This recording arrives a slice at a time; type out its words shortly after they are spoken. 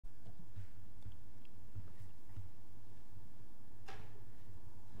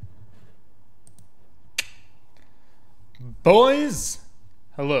Boys!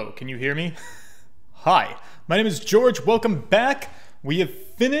 Hello, can you hear me? Hi, my name is George. Welcome back. We have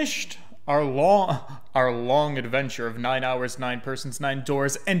finished our long adventure of 9 hours, 9 persons, 9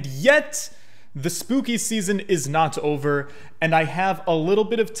 doors, and yet the spooky season is not over, and I have a little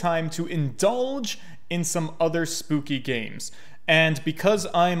bit of time to indulge in some other spooky games. And because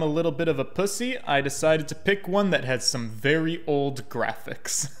I'm a little bit of a pussy, I decided to pick one that has some very old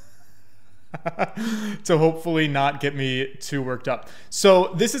graphics. To hopefully not get me too worked up.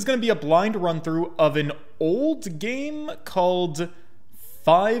 So this is going to be a blind run through of an old game called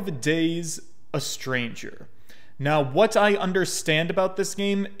 5 Days a Stranger. Now, what I understand about this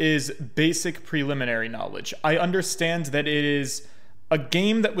game is basic preliminary knowledge. I understand that it is a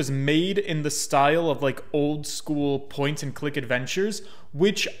game that was made in the style of like old school point and click adventures,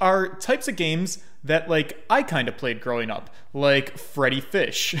 which are types of games that like I kind of played growing up, like Freddy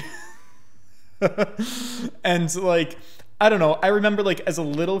Fish. And like, I don't know, I remember like as a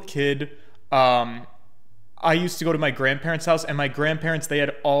little kid, I used to go to my grandparents' house, and my grandparents, they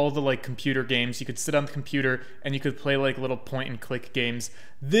had all the like computer games. You could sit on the computer and you could play like little point and click games.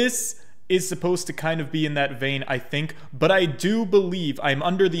 This is supposed to kind of be in that vein, I think, but I do believe, I'm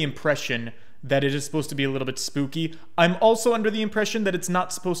under the impression that it is supposed to be a little bit spooky. I'm also under the impression that it's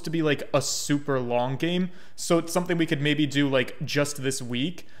not supposed to be like a super long game, so it's something we could maybe do like just this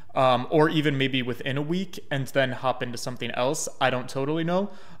week, or even maybe within a week, and then hop into something else. I don't totally know,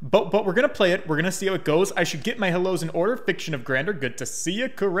 but we're gonna play it. We're gonna see how it goes. I should get my hellos in order. Fiction of Grandeur, good to see you.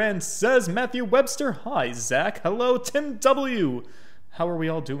 Corinne says, Matthew Webster, hi. Zach, hello. Tim W, how are we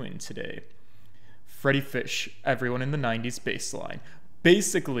all doing today? Freddy Fish, everyone in the 90s baseline.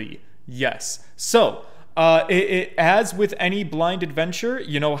 Basically, yes. So, as with any blind adventure,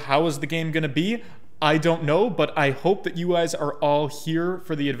 you know, how is the game gonna be? I don't know, but I hope that you guys are all here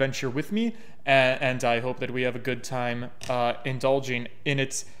for the adventure with me, and I hope that we have a good time indulging in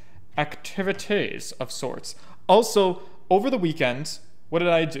its activities of sorts. Also, over the weekend, what did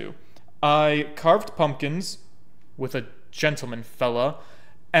I do? I carved pumpkins with a gentleman fella,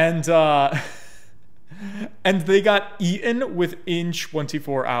 and and they got eaten within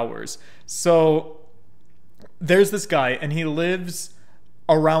 24 hours. So there's this guy, and he lives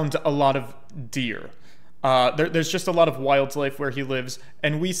around a lot of deer. There's just a lot of wildlife where he lives,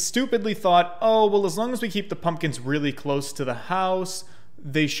 and we stupidly thought, oh, well, as long as we keep the pumpkins really close to the house,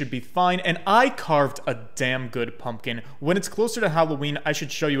 they should be fine. And I carved a damn good pumpkin. When it's closer to Halloween, I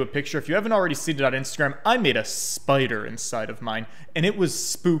should show you a picture. If you haven't already seen it on Instagram, I made a spider inside of mine, and it was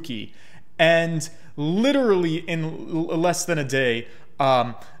spooky. And literally in less than a day,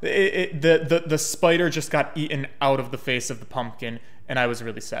 the spider just got eaten out of the face of the pumpkin, and I was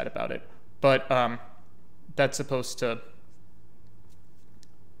really sad about it. But that's supposed to,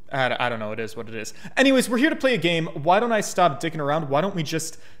 I don't know, it is what it is. Anyways, we're here to play a game. Why don't I stop dicking around? Why don't we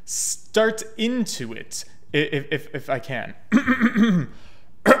just start into it, if I can?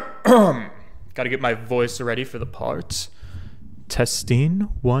 Gotta get my voice ready for the part. Testing,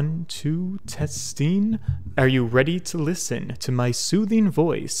 1, 2, testing. Are you ready to listen to my soothing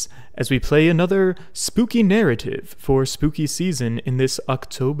voice as we play another spooky narrative for spooky season in this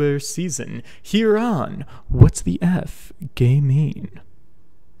October season here on What's the F? Gaming.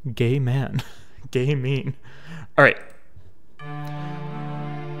 Gay man. Gaming. Alright.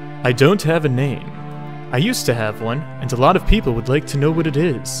 I don't have a name. I used to have one, and a lot of people would like to know what it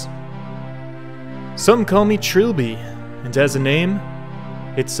is. Some call me Trilby, and as a name,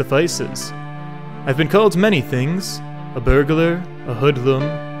 it suffices. I've been called many things: a burglar, a hoodlum,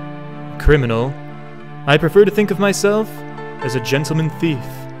 a criminal. I prefer to think of myself as a gentleman thief.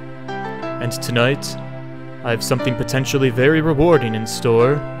 And tonight, I have something potentially very rewarding in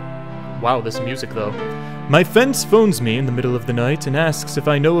store. Wow, this music though. My fence phones me in the middle of the night and asks if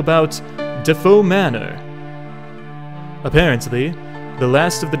I know about Defoe Manor. Apparently, the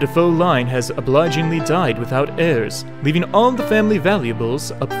last of the Defoe line has obligingly died without heirs, leaving all the family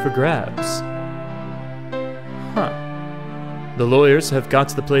valuables up for grabs. Huh. The lawyers have got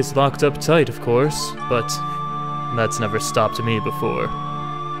the place locked up tight, of course, but that's never stopped me before.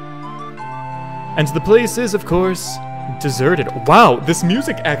 And the place is, of course, deserted. Wow, this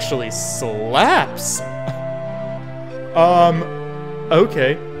music actually slaps!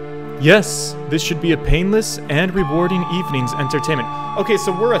 Okay. Yes, this should be a painless and rewarding evening's entertainment. Okay,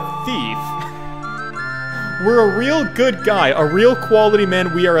 so we're a thief. We're a real good guy, a real quality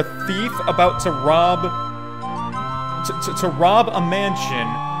man. We are a thief about to rob a mansion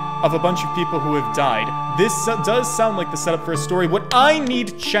of a bunch of people who have died. This does sound like the setup for a story. What I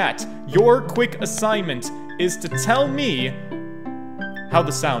need, chat, your quick assignment is to tell me how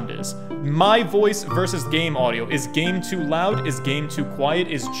the sound is. My voice versus game audio. Is game too loud? Is game too quiet?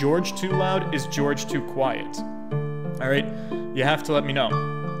 Is George too loud? Is George too quiet? All right, you have to let me know.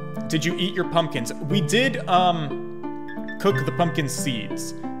 Did you eat your pumpkins? We did cook the pumpkin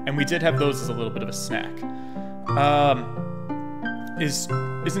seeds, and we did have those as a little bit of a snack.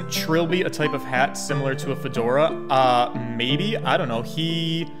 Isn't Trilby a type of hat similar to a fedora? Maybe, I don't know.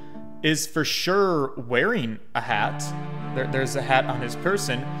 He is for sure wearing a hat. There's a hat on his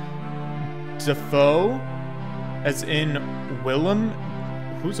person. Defoe, as in Willem.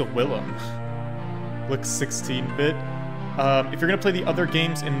 Who's a Willem? Looks 16-bit. If you're gonna play the other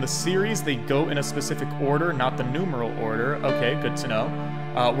games in the series, they go in a specific order, not the numeral order. Okay, good to know.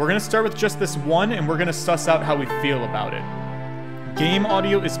 We're gonna start with just this one, and we're gonna suss out how we feel about it. Game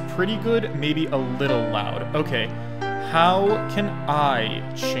audio is pretty good, maybe a little loud. Okay, how can I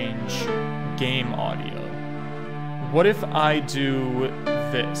change game audio? What if I do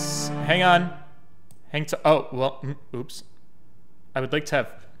this? Hang on. Oh, well, oops. I would like to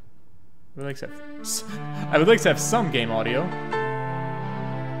have some game audio.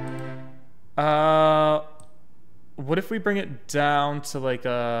 What if we bring it down to like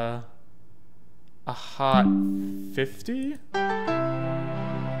a hot 50?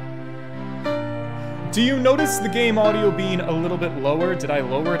 Do you notice the game audio being a little bit lower? Did I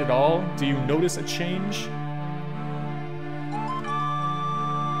lower it at all? Do you notice a change?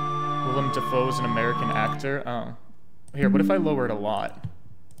 Willem Dafoe's an American actor. Oh. Here, what if I lower it a lot?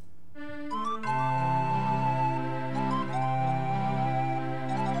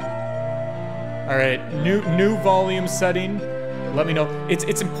 Alright, new volume setting. Let me know.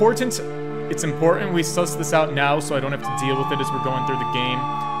 It's important. It's important we suss this out now so I don't have to deal with it as we're going through the game.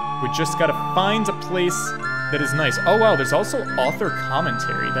 We just gotta find a place that is nice. Oh wow, there's also author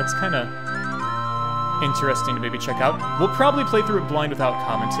commentary. That's kind of interesting to maybe check out. We'll probably play through it blind without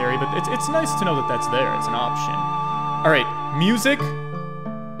commentary, but it's nice to know that that's there as an option. Alright, music.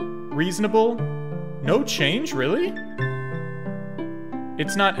 Reasonable. No change, really?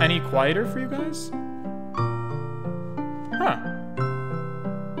 It's not any quieter for you guys? Huh.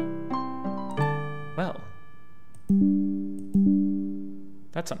 Well.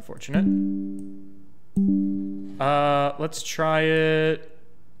 That's unfortunate. Let's try it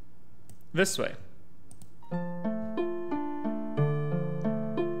this way.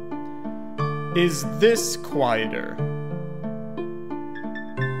 Is this quieter?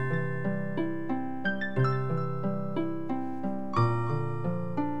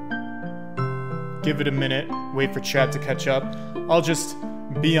 Give it a minute, wait for chat to catch up. I'll just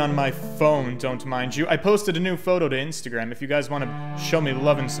be on my phone, don't mind you. I posted a new photo to Instagram. If you guys want to show me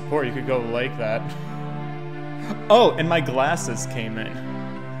love and support, you could go like that. Oh, and my glasses came in.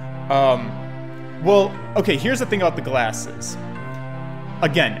 Well, okay, here's the thing about the glasses.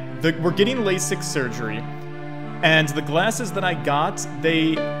 Again, we're getting LASIK surgery, and the glasses that I got,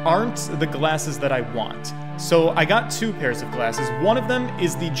 they aren't the glasses that I want. So I got two pairs of glasses. One of them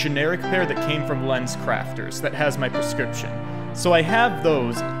is the generic pair that came from Lens Crafters that has my prescription. So I have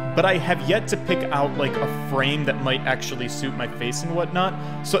those, but I have yet to pick out like a frame that might actually suit my face and whatnot.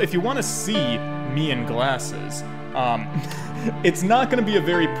 So if you want to see me in glasses, it's not going to be a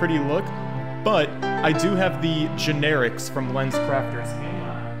very pretty look, but I do have the generics from Lens Crafters.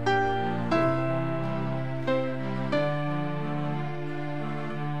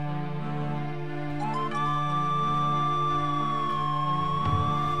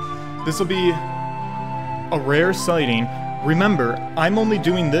 This will be a rare sighting. Remember, I'm only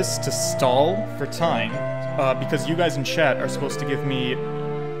doing this to stall for time, because you guys in chat are supposed to give me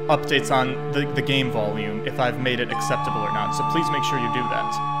updates on the game volume, if I've made it acceptable or not, so please make sure you do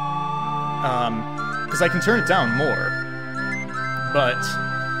that. Because I can turn it down more. But...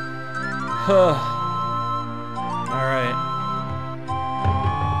 Alright.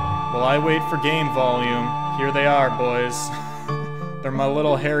 While I wait for game volume, here they are, boys. They're my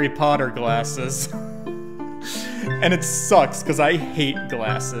little Harry Potter glasses. And it sucks, because I hate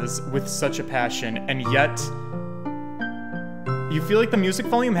glasses with such a passion, and yet... You feel like the music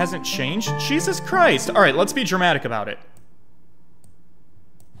volume hasn't changed? Jesus Christ! Alright, let's be dramatic about it.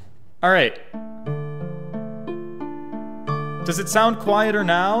 Alright. Does it sound quieter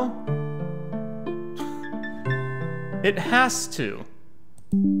now? It has to.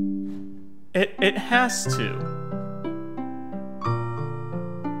 It has to.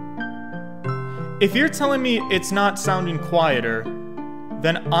 If you're telling me it's not sounding quieter,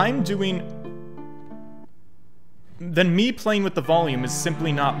 then then me playing with the volume is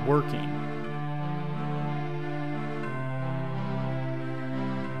simply not working.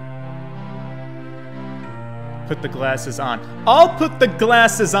 put the glasses on. I'll put the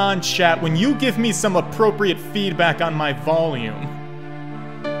glasses on, chat, when you give me some appropriate feedback on my volume.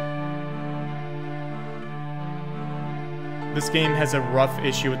 This game has a rough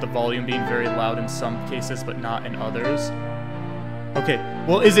issue with the volume being very loud in some cases, but not in others. Okay,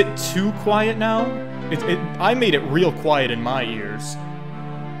 well, is it too quiet now? I made it real quiet in my ears.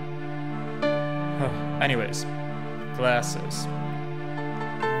 Anyways, glasses.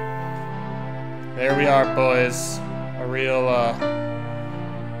 There we are, boys. A real,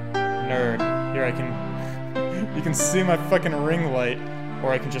 nerd. Here, you can see my fucking ring light,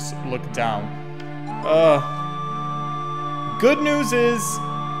 or I can just look down. Good news is,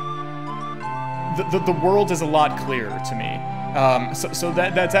 the world is a lot clearer to me. So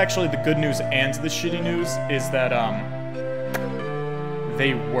that's actually the good news, and the shitty news is that,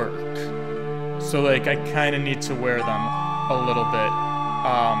 they work. So, like, I kind of need to wear them a little bit.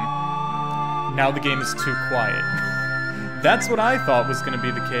 Now the game is too quiet. That's what I thought was going to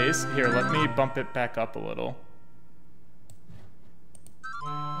be the case. Here, let me bump it back up a little.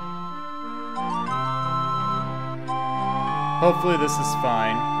 Hopefully this is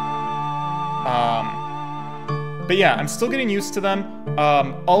fine. But yeah, I'm still getting used to them.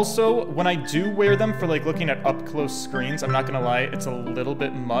 Also, when I do wear them for like looking at up-close screens, I'm not gonna lie, it's a little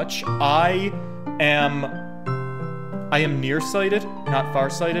bit much. I am nearsighted, not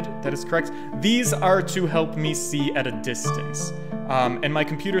farsighted, that is correct. These are to help me see at a distance. And my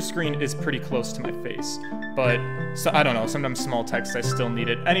computer screen is pretty close to my face. But, so I don't know, sometimes small text, I still need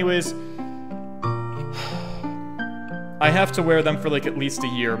it. Anyways, I have to wear them for like at least a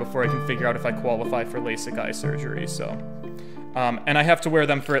year before I can figure out if I qualify for LASIK eye surgery, so. And I have to wear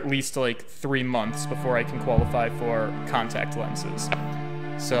them for at least like 3 months before I can qualify for contact lenses.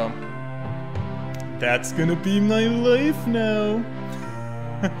 So, that's gonna be my life now.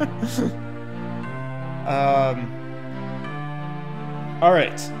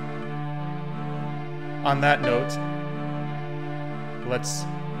 Alright. On that note, let's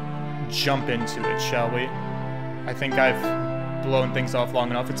jump into it, shall we? I think I've blown things off long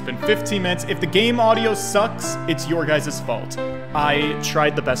enough. It's been 15 minutes. If the game audio sucks, it's your guys' fault. I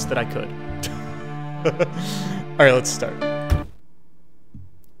tried the best that I could. Alright, let's start.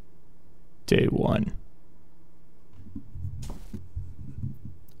 Day 1.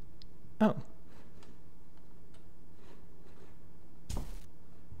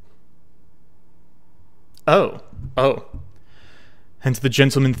 Oh. Oh. And the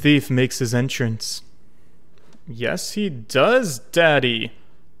gentleman thief makes his entrance. Yes, he does, Daddy.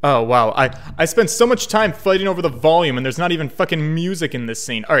 Oh, wow. I spent so much time fighting over the volume, and there's not even fucking music in this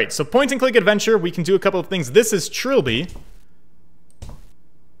scene. Alright, so point-and-click adventure, we can do a couple of things. This is Trilby.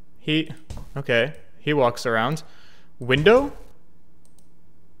 Okay, he walks around. Window?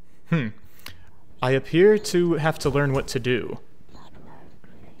 I appear to have to learn what to do.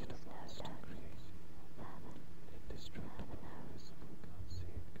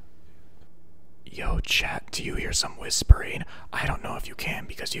 Yo, chat, do you hear some whispering? I don't know if you can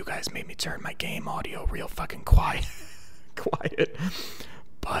because you guys made me turn my game audio real fucking quiet.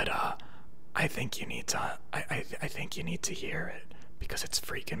 But, I think you need to, I think you need to hear it because it's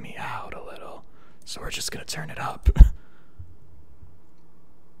freaking me out a little. So we're just gonna turn it up.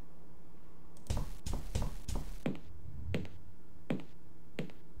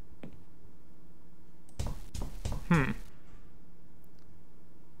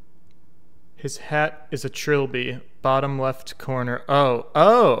 His hat is a trilby, bottom left corner.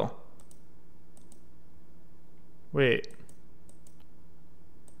 Oh. Wait.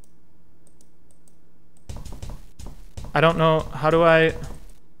 I don't know, how do I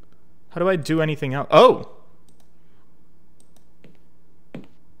do anything else? Oh!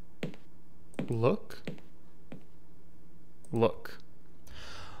 Look.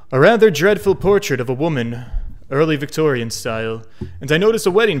 A rather dreadful portrait of a woman, early Victorian style, and I notice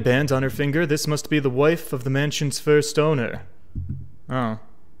a wedding band on her finger. This must be the wife of the mansion's first owner. Oh,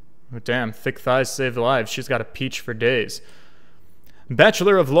 damn, thick thighs save lives. She's got a peach for days.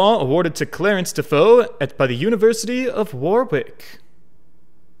 Bachelor of Law awarded to Clarence Defoe by the University of Warwick.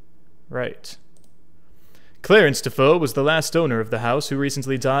 Right. Clarence Defoe was the last owner of the house who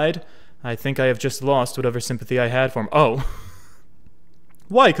recently died. I think I have just lost whatever sympathy I had for him. Oh.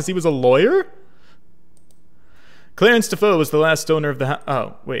 Why? Because he was a lawyer? Clarence Defoe was the last owner of the house.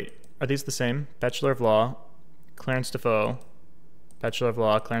 Oh, wait. Are these the same? Bachelor of Law, Clarence Defoe, Bachelor of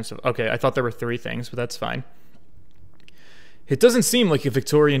Law, Clarence Defoe. Okay, I thought there were 3 things, but that's fine. It doesn't seem like a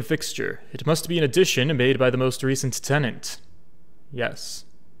Victorian fixture. It must be an addition made by the most recent tenant. Yes.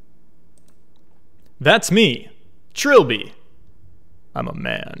 That's me, Trilby. I'm a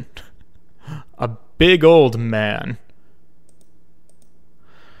man. A big old man.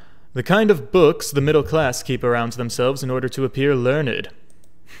 The kind of books the middle class keep around themselves in order to appear learned.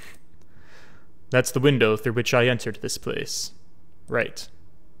 That's the window through which I entered this place. Right.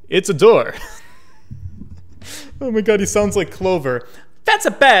 It's a door. Oh my god, he sounds like Clover. That's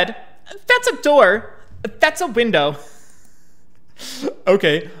a bed. That's a door. That's a window.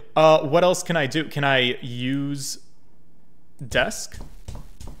 Okay, what else can I do? Can I use desk?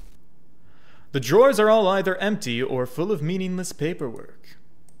 The drawers are all either empty or full of meaningless paperwork.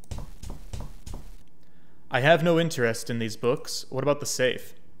 I have no interest in these books. What about the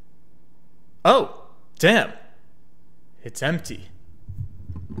safe? Oh, damn. It's empty.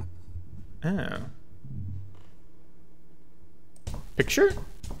 Oh. Picture?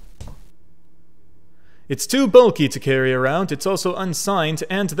 It's too bulky to carry around. It's also unsigned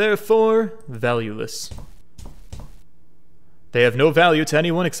and therefore valueless. They have no value to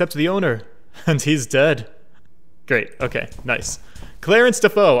anyone except the owner. And he's dead. Great. Okay. Nice. Clarence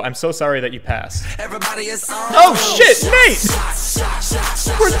Defoe, I'm so sorry that you passed. Everybody is on. Oh shit, Nate!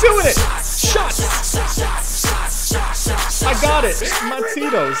 We're doing it! Shots! I got it!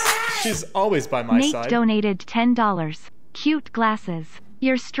 Matitos. She's always by my side. Nate donated $10. Cute glasses.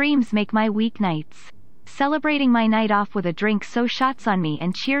 Your streams make my weeknights. Celebrating my night off with a drink, so shots on me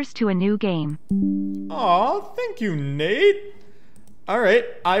and cheers to a new game. Aw, thank you, Nate. Alright,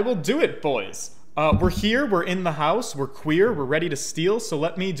 I will do it, boys. We're here, we're in the house, we're queer, we're ready to steal, so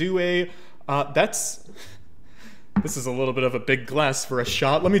let me do a, this is a little bit of a big glass for a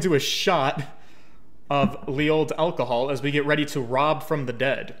shot. Let me do a shot of Leold alcohol as we get ready to rob from the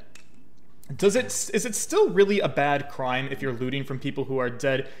dead. Is it still really a bad crime if you're looting from people who are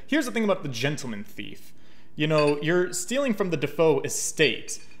dead? Here's the thing about the gentleman thief. You know, you're stealing from the Defoe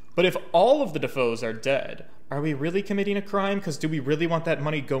estate, but if all of the Defoes are dead, are we really committing a crime? Because do we really want that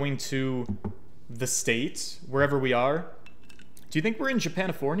money going to the state, wherever we are? Do you think we're in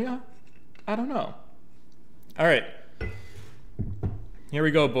Japanifornia? I don't know. Alright. Here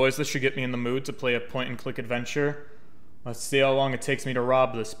we go, boys. This should get me in the mood to play a point-and-click adventure. Let's see how long it takes me to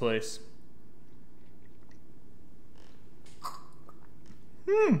rob this place.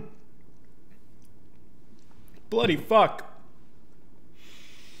 Bloody fuck.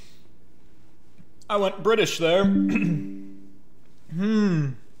 I went British there.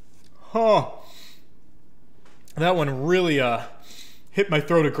 Oh. That one really, hit my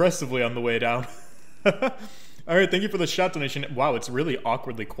throat aggressively on the way down. Alright, thank you for the shot donation. Wow, it's really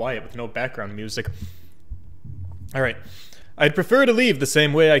awkwardly quiet with no background music. Alright. I'd prefer to leave the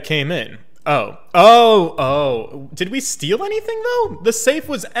same way I came in. Oh. Did we steal anything, though? The safe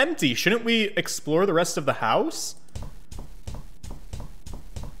was empty. Shouldn't we explore the rest of the house?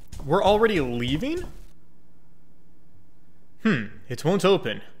 We're already leaving? It won't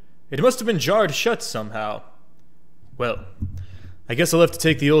open. It must have been jarred shut somehow. Well, I guess I'll have to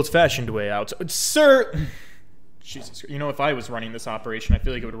take the old-fashioned way out. Sir! Jesus, you know, if I was running this operation, I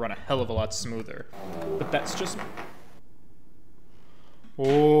feel like it would run a hell of a lot smoother. But that's just...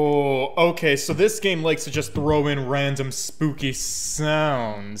 Oh, okay, so this game likes to just throw in random spooky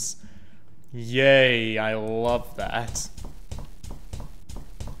sounds. Yay, I love that.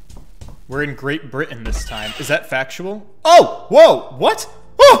 We're in Great Britain this time. Is that factual? Oh, whoa, what?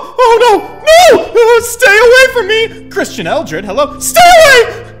 Oh no, no! Stay away from me! Christian Eldred, hello? Stay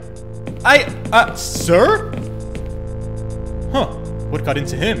away! Sir? Huh, what got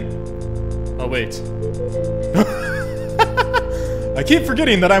into him? Oh, wait. I keep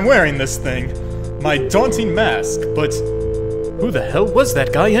forgetting that I'm wearing this thing. My daunting mask, but who the hell was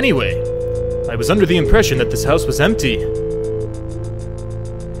that guy anyway? I was under the impression that this house was empty.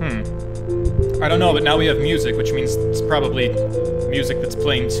 I don't know, but now we have music, which means it's probably music that's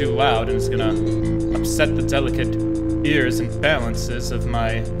playing too loud and it's gonna upset the delicate ears and balances of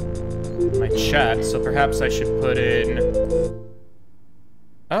my chat, so perhaps I should put in...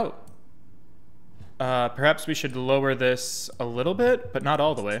 Oh. Perhaps we should lower this a little bit, but not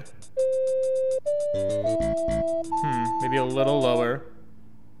all the way. Maybe a little lower.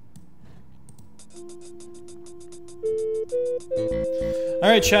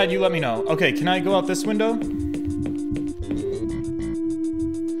 Alright, Chad, you let me know. Okay, can I go out this window?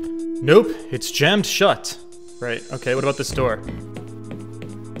 Nope, it's jammed shut. Right, okay, what about this door?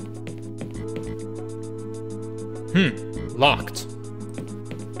 Locked.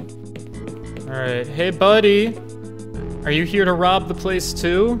 Alright, hey buddy. Are you here to rob the place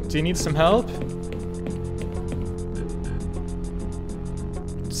too? Do you need some help?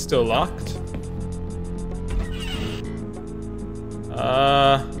 It's still locked.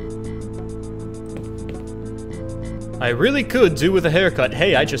 I really could do with a haircut.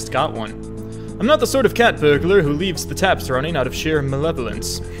 Hey, I just got one. I'm not the sort of cat burglar who leaves the taps running out of sheer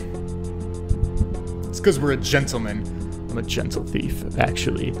malevolence. It's because we're a gentleman. I'm a gentle thief,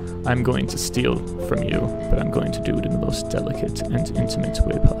 actually. I'm going to steal from you, but I'm going to do it in the most delicate and intimate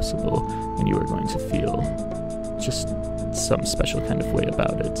way possible, and you are going to feel just some special kind of way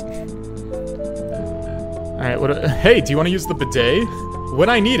about it. Alright, hey, do you want to use the bidet? When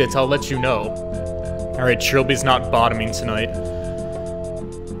I need it, I'll let you know. Alright, Trilby's not bottoming tonight.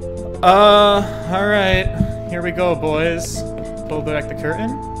 Alright. Here we go, boys. Pull back the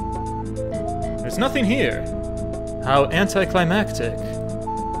curtain. There's nothing here. How anticlimactic.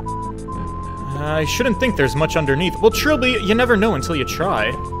 I shouldn't think there's much underneath. Well, Trilby, you never know until you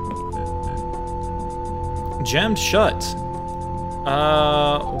try. Jammed shut.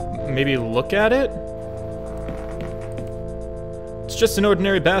 Maybe look at it? It's just an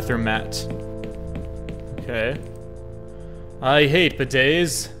ordinary bathroom mat. Okay. I hate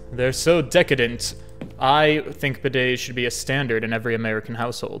bidets. They're so decadent. I think bidets should be a standard in every American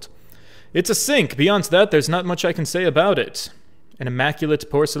household. It's a sink. Beyond that, there's not much I can say about it. An immaculate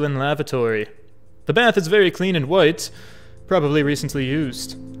porcelain lavatory. The bath is very clean and white. Probably recently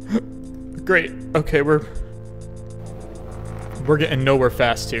used. Great. Okay, we're getting nowhere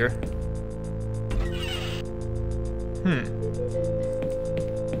fast here.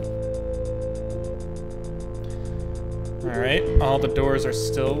 Alright, all the doors are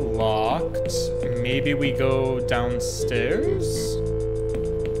still locked. Maybe we go downstairs?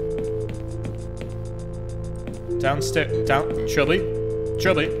 Downstairs. Trilby.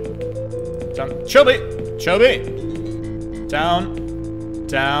 Down.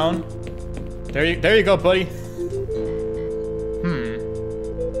 There you go, buddy.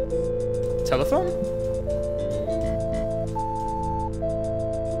 Telephone?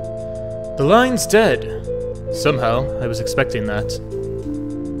 The line's dead. Somehow, I was expecting that.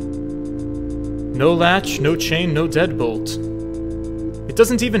 No latch, no chain, no deadbolt. It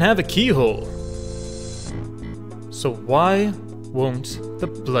doesn't even have a keyhole. So why won't the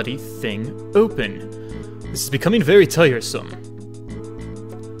bloody thing open? This is becoming very tiresome.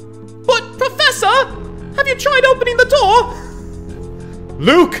 But, Professor! Have you tried opening the door?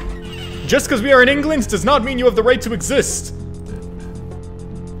 Luke! Just because we are in England does not mean you have the right to exist.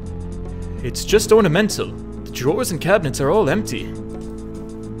 It's just ornamental. The drawers and cabinets are all empty.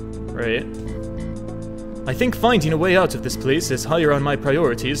 Right. I think finding a way out of this place is higher on my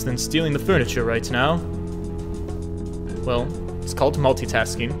priorities than stealing the furniture right now. Well, it's called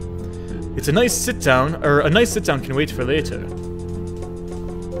multitasking. It's a nice sit-down, or a nice sit-down can wait for later.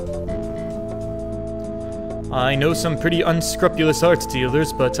 I know some pretty unscrupulous art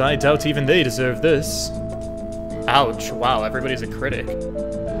dealers, but I doubt even they deserve this. Ouch, wow, everybody's a critic.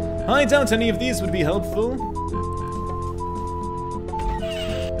 I doubt any of these would be helpful.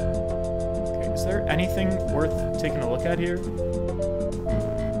 Okay, is there anything worth taking a look at here?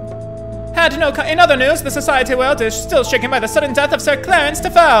 In other news, the society world is still shaken by the sudden death of Sir Clarence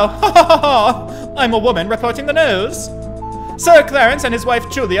Defoe. I'm a woman reporting the news. Sir Clarence and his wife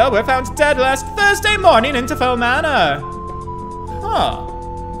Julia were found dead last Thursday morning in Defoe Manor.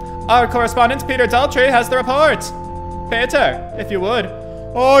 Our correspondent Peter Daltrey has the report. Peter, if you would.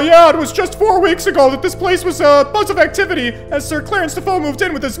 Oh yeah, it was just 4 weeks ago that this place was a buzz of activity as Sir Clarence Defoe moved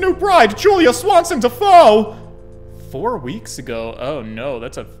in with his new bride, Julia Swanson Defoe. 4 weeks ago? Oh no,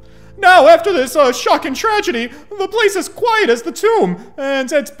 that's a... Now, after this shocking tragedy, the place is quiet as the tomb,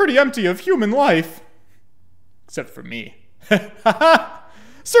 and it's pretty empty of human life. Except for me.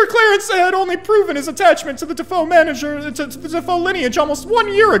 Sir Clarence had only proven his attachment to the Defoe to the Defoe lineage almost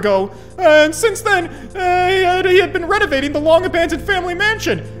 1 year ago, and since then, he had been renovating the long-abandoned family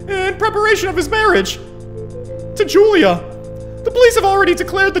mansion in preparation of his marriage to Julia. The police have already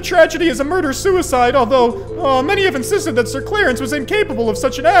declared the tragedy as a murder-suicide, although many have insisted that Sir Clarence was incapable of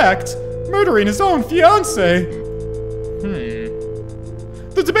such an act, murdering his own fiancée.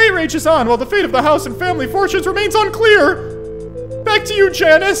 The debate rages on while the fate of the house and family fortunes remains unclear. Back to you,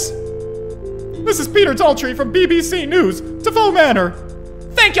 Janice. This is Peter Daltrey from BBC News, Defoe Manor.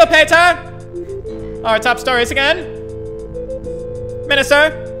 Thank you, Peter. Our top stories again.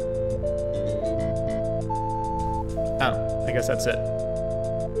 Minister. Oh, I guess that's it.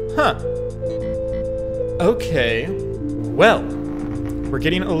 Okay. Well, we're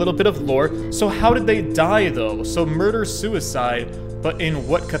getting a little bit of lore. So how did they die, though? So murder-suicide, but in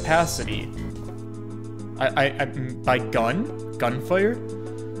what capacity? By gunfire?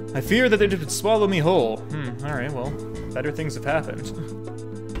 I fear that it would swallow me whole. Alright, well, better things have happened.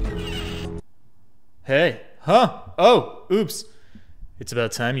 Hey, oh, oops. It's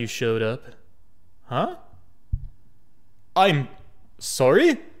about time you showed up. Huh? I'm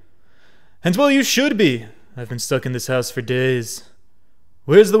sorry? And well, you should be. I've been stuck in this house for days.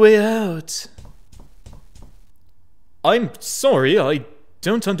 Where's the way out? I'm sorry, I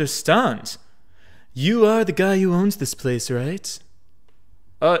don't understand. You are the guy who owns this place, right?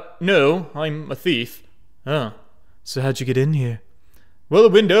 No, I'm a thief. Oh, so how'd you get in here? Well, a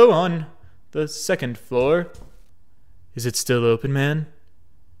window on the second floor. Is it still open, man?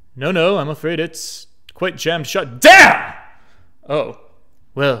 No, I'm afraid it's quite jammed shut. Damn! Oh,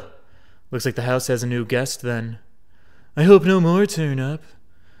 well, looks like the house has a new guest then. I hope no more turn up.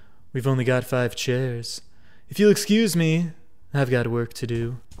 We've only got 5 chairs. If you'll excuse me, I've got work to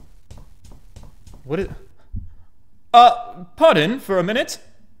do. What is... pardon for a minute?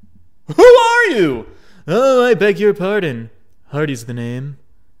 Who are you? Oh, I beg your pardon. Hardy's the name.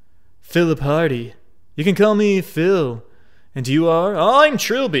 Philip Hardy. You can call me Phil. And you are? I'm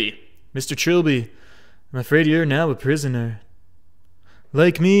Trilby. Mr. Trilby. I'm afraid you're now a prisoner.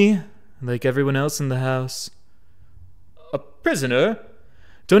 Like me, like everyone else in the house. A prisoner?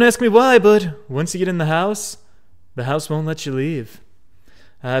 Don't ask me why, but once you get in the house won't let you leave.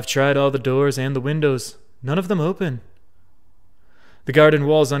 I've tried all the doors and the windows. None of them open. The garden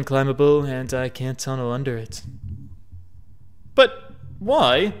wall's unclimbable, and I can't tunnel under it. But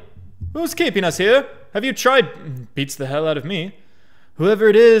why? Who's keeping us here? Have you tried? Beats the hell out of me. Whoever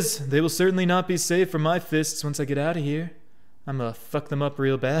it is, they will certainly not be safe from my fists once I get out of here. I'm gonna fuck them up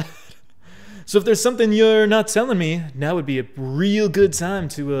real bad. So if there's something you're not telling me, now would be a real good time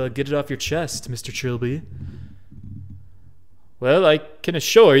to get it off your chest, Mr. Trilby. Well, I can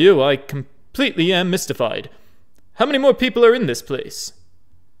assure you I completely am mystified. How many more people are in this place?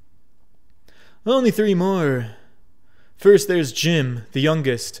 Only 3 more. First there's Jim, the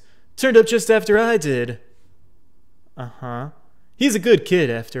youngest. Turned up just after I did. Uh-huh. He's a good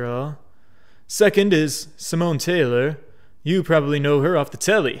kid, after all. Second is Simone Taylor. You probably know her off the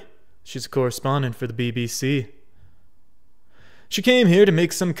telly. She's a correspondent for the BBC. She came here to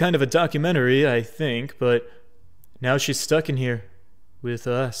make some kind of a documentary, I think, but now she's stuck in here with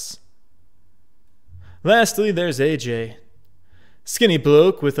us. Lastly, there's AJ. Skinny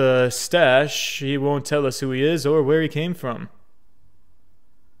bloke with a stash. He won't tell us who he is or where he came from.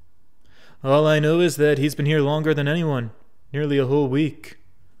 All I know is that he's been here longer than anyone. Nearly a whole week.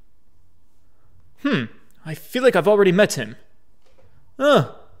 I feel like I've already met him.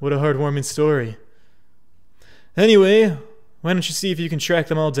 What a heartwarming story. Anyway, why don't you see if you can track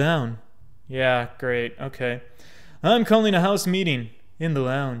them all down? Yeah, great, okay. I'm calling a house meeting in the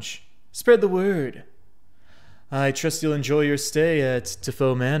lounge. Spread the word. I trust you'll enjoy your stay at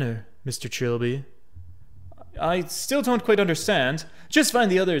Defoe Manor, Mr. Trilby. I still don't quite understand. Just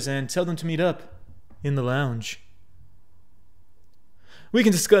find the others and tell them to meet up in the lounge. We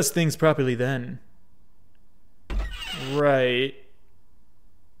can discuss things properly then. Right.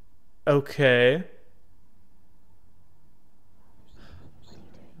 Okay.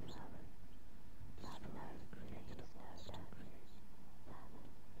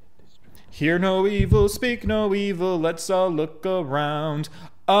 Hear no evil, speak no evil, let's all look around.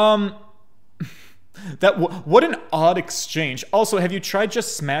 What an odd exchange. Also, have you tried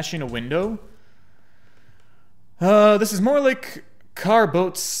just smashing a window? This is more like car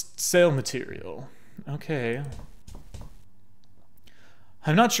boat sale material. Okay.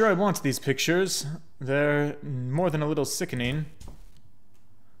 I'm not sure I want these pictures. They're more than a little sickening.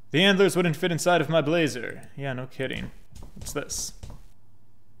 The antlers wouldn't fit inside of my blazer. Yeah, no kidding. What's this?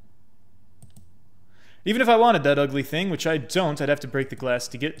 Even if I wanted that ugly thing, which I don't, I'd have to break the glass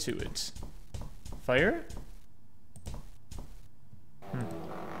to get to it. Fire?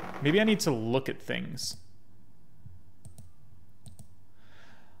 Maybe I need to look at things.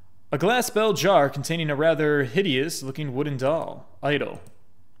 A glass bell jar containing a rather hideous-looking wooden doll. Idle.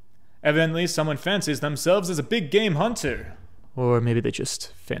 Evidently, someone fancies themselves as a big game hunter. Or maybe they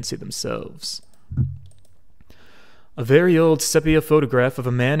just fancy themselves. A very old sepia photograph of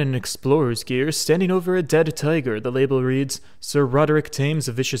a man in explorer's gear standing over a dead tiger. The label reads, Sir Roderick tames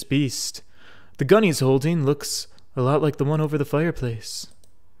a vicious beast. The gun he's holding looks a lot like the one over the fireplace.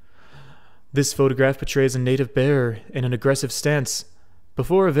 This photograph portrays a native bear in an aggressive stance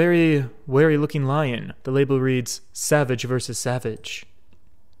before a very wary-looking lion. The label reads, Savage versus Savage.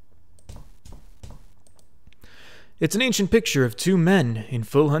 It's an ancient picture of 2 men in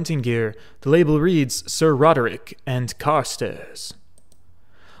full hunting gear. The label reads, Sir Roderick and Carstairs.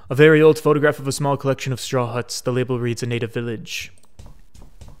 A very old photograph of a small collection of straw huts. The label reads, A Native Village.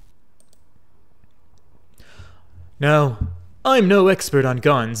 Now, I'm no expert on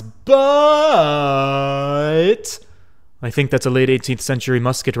guns, but I think that's a late 18th century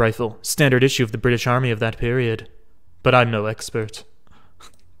musket rifle, standard issue of the British Army of that period. But I'm no expert.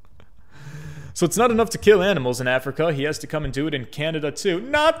 So it's not enough to kill animals in Africa. He has to come and do it in Canada too.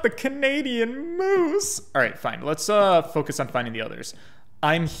 Not the Canadian moose. All right, fine. Let's focus on finding the others.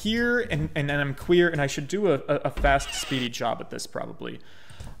 I'm here and I'm queer and I should do a fast, speedy job at this probably.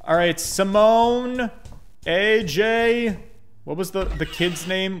 All right, Simone, AJ. What was the kid's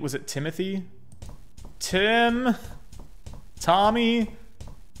name? Was it Timothy? Tim, Tommy,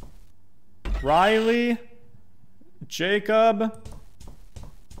 Riley, Jacob.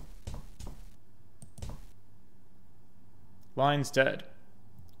 Line's dead.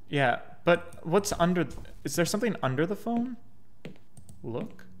 Yeah, but what's under... Is there something under the phone?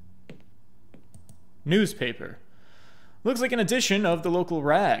 Look. Newspaper. Looks like an edition of the local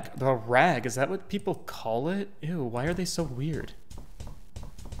rag. The rag, is that what people call it? Ew, why are they so weird?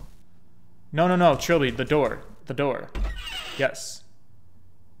 No, Trilby, the door. The door. Yes.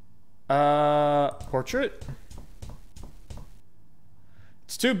 Portrait?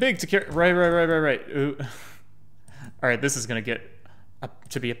 It's too big to carry... Right. Ooh. Alright, this is gonna get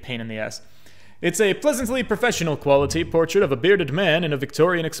to be a pain in the ass. It's a pleasantly professional quality portrait of a bearded man in a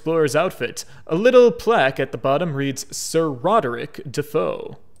Victorian explorer's outfit. A little plaque at the bottom reads, Sir Roderick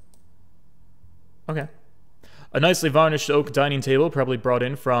Defoe. Okay. A nicely varnished oak dining table, probably brought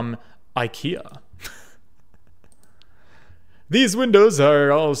in from IKEA. These windows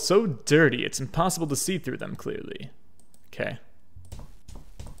are all so dirty, it's impossible to see through them clearly. Okay.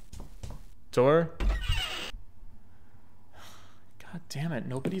 Door. God damn it,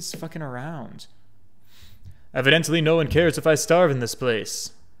 nobody's fucking around. Evidently no one cares if I starve in this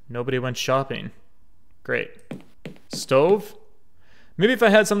place. Nobody went shopping. Great. Stove? Maybe if I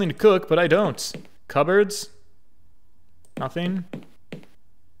had something to cook, but I don't. Cupboards? Nothing.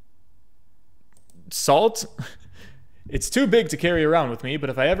 Salt? It's too big to carry around with me, but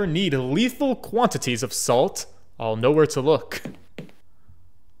if I ever need lethal quantities of salt, I'll know where to look.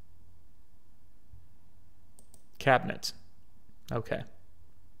 Cabinet. Okay.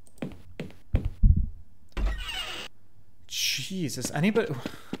 Jesus, anybody?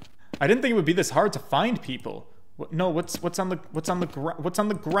 I didn't think it would be this hard to find people. What, no, what's on the ground? What's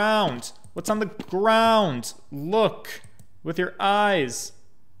on the ground? Look with your eyes.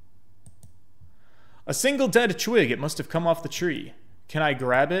 A single dead twig. It must have come off the tree. Can I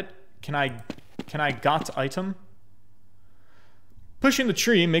grab it? Can I got item? Pushing the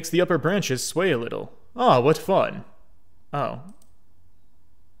tree makes the upper branches sway a little. Oh, what fun. Oh.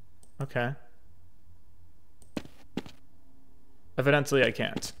 Okay. Evidently I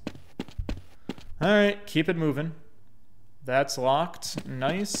can't. Alright, keep it moving. That's locked.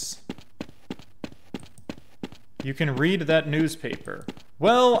 Nice. You can read that newspaper.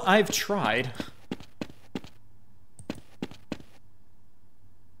 Well, I've tried.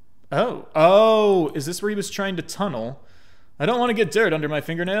 Oh, is this where he was trying to tunnel? I don't want to get dirt under my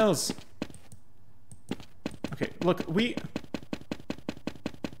fingernails. Okay, look, we...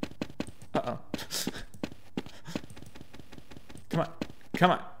 Uh-oh.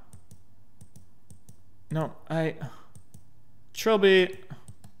 Come on. No, Trilby,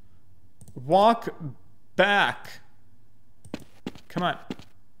 walk back. Come on.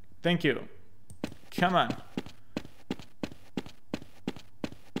 Thank you. Come on.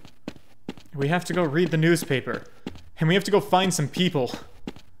 We have to go read the newspaper. And we have to go find some people.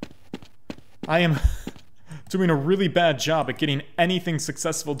 I am doing a really bad job at getting anything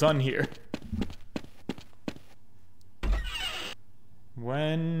successful done here.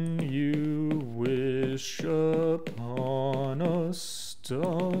 When you wish upon a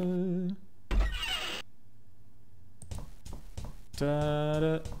star. Da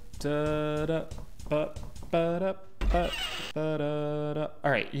da da da ba ba da ba ba da da.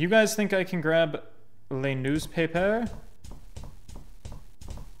 All right, you guys think I can grab les newspaper?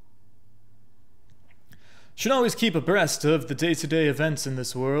 Should always keep abreast of the day-to-day events in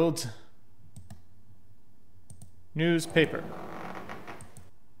this world. Newspaper.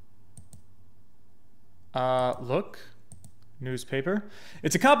 Look. Newspaper.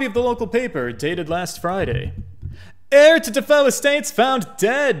 It's a copy of the local paper, dated last Friday. Heir to Defoe Estates found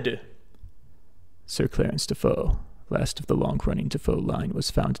dead! Sir Clarence Defoe, last of the long-running Defoe line,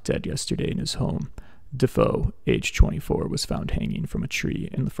 was found dead yesterday in his home. Defoe, age 24, was found hanging from a tree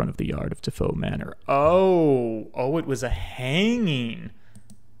in the front of the yard of Defoe Manor. Oh, it was a hanging.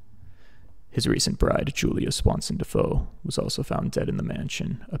 His recent bride, Julia Swanson Defoe, was also found dead in the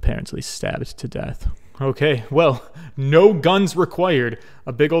mansion, apparently stabbed to death. Okay, well, no guns required.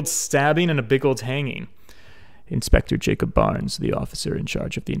 A big old stabbing and a big old hanging. Inspector Jacob Barnes, the officer in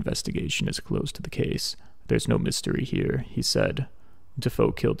charge of the investigation, is close to the case. There's no mystery here, he said.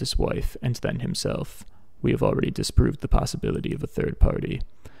 Defoe killed his wife and then himself. We have already disproved the possibility of a third party.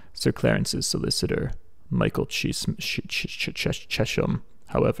 Sir Clarence's solicitor, Michael Chesham,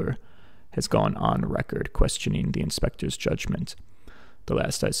 however, has gone on record questioning the inspector's judgment. The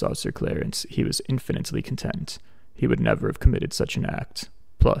last I saw Sir Clarence, he was infinitely content. He would never have committed such an act.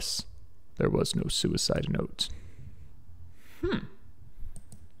 Plus, there was no suicide note.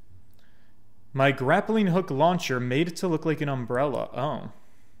 My grappling hook launcher made it to look like an umbrella. Oh.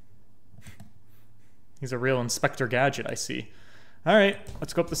 He's a real Inspector Gadget, I see. Alright,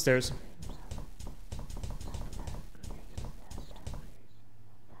 let's go up the stairs.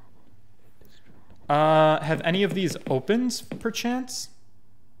 Have any of these opened, perchance?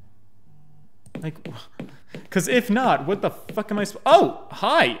 Like, because if not, what the fuck am I supposed— Oh!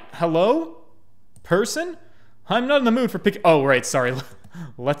 Hi! Hello? Person? I'm not in the mood for pick— Oh, right, sorry.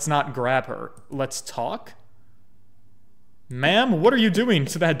 Let's not grab her. Let's talk? Ma'am, what are you doing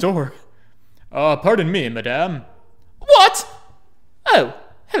to that door? Pardon me, madame. What? Oh,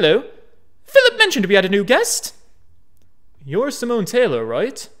 hello. Philip mentioned we had a new guest. You're Simone Taylor,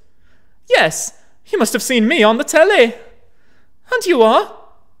 right? Yes, you must have seen me on the telly. And you are?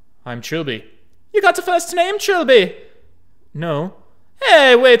 I'm Trilby. You got a first name, Trilby? No.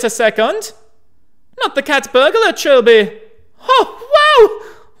 Hey, wait a second. Not the cat burglar, Trilby. Oh,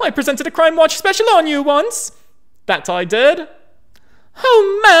 wow! I presented a Crime Watch special on you once. That I did.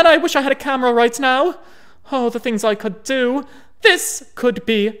 Oh man, I wish I had a camera right now. Oh, the things I could do. This could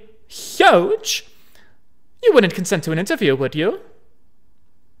be huge. You wouldn't consent to an interview, would you?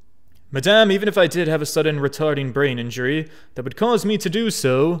 Madame, even if I did have a sudden retarding brain injury that would cause me to do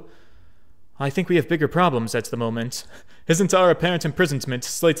so, I think we have bigger problems at the moment. Isn't our apparent imprisonment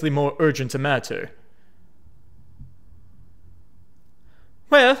slightly more urgent a matter?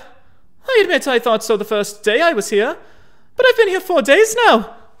 Well, I admit I thought so the first day I was here, but I've been here 4 days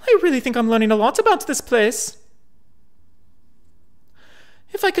now. I really think I'm learning a lot about this place.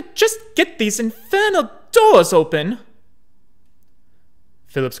 If I could just get these infernal doors open.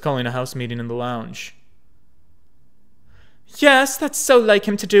 Philip's calling a house meeting in the lounge. Yes, that's so like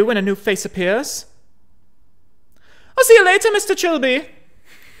him to do when a new face appears. I'll see you later, Mr. Trilby.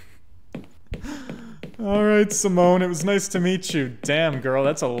 Alright, Simone, it was nice to meet you. Damn, girl,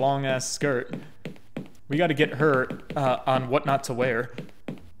 that's a long-ass skirt. We gotta get her on what not to wear.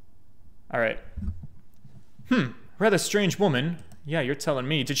 Alright. Rather strange woman. Yeah, you're telling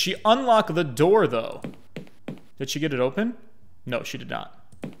me. Did she unlock the door, though? Did she get it open? No, she did not.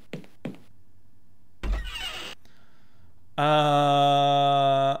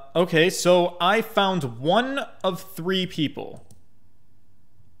 Okay, so I found 1 of 3 people.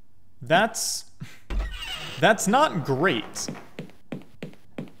 That's not great.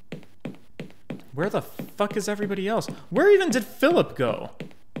 Where the fuck is everybody else? Where even did Philip go?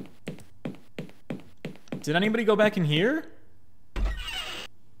 Did anybody go back in here?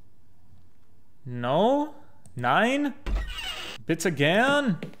 No? 9? Bits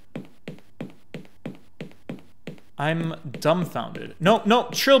again? I'm dumbfounded. No,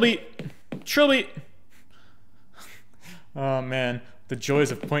 Trilby! Trilby! Oh man, the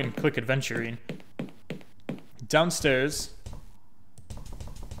joys of point-and-click adventuring. Downstairs.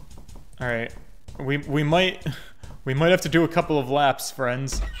 Alright. We might have to do a couple of laps,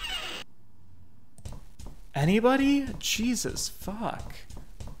 friends. Anybody? Jesus, fuck.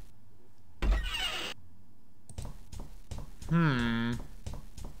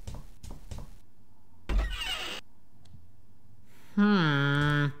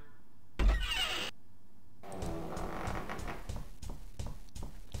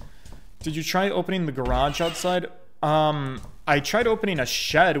 Did you try opening the garage outside? I tried opening a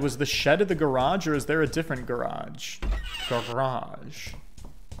shed. Was the shed the garage, or is there a different garage? Garage.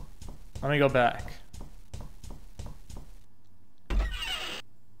 Let me go back.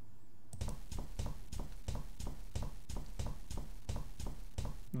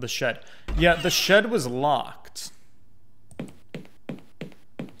 The shed. Yeah, the shed was locked.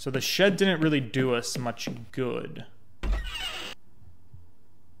 So the shed didn't really do us much good.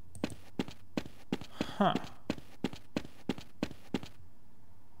 Huh.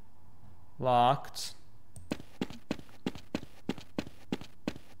 Locked.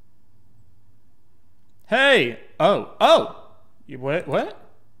 Hey! Oh! You, what?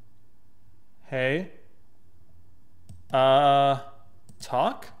 Hey?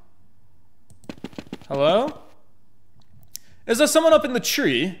 Talk? Hello? Is there someone up in the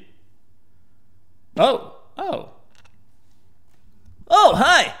tree? Oh,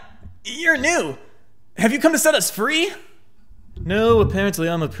 hi! You're new! Have you come to set us free? No, apparently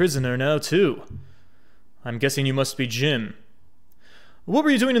I'm a prisoner now, too. I'm guessing you must be Jim. What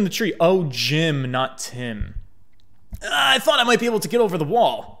were you doing in the tree? Oh, Jim, not Tim. I thought I might be able to get over the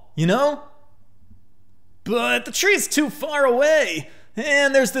wall. you know? But the tree's too far away.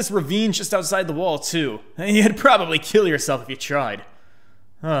 And there's this ravine just outside the wall, too. You'd probably kill yourself if you tried.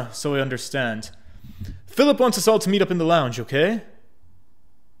 So I understand. Philip wants us all to meet up in the lounge, okay?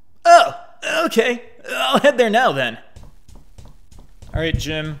 Oh, okay. I'll head there now, then. Alright,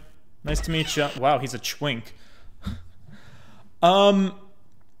 Jim. Nice to meet you. Wow, he's a chwink.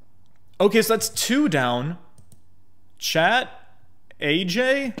 Okay, so that's 2 down. Chat?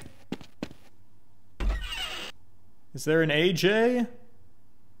 AJ? Is there an AJ?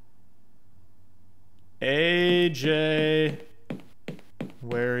 AJ,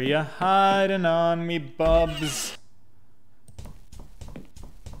 where you hiding on me, bubs?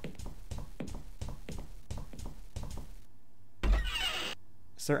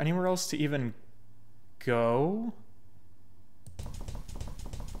 Is there anywhere else to even go?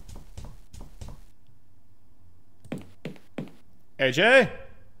 AJ?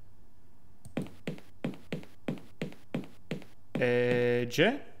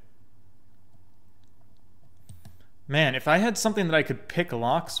 AJ? Man, if I had something that I could pick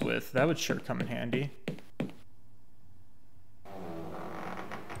locks with, that would sure come in handy.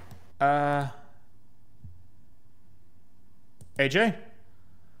 AJ?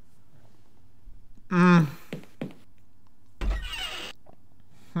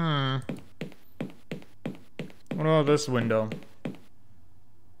 What about this window?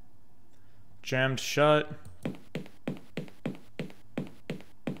 Jammed shut.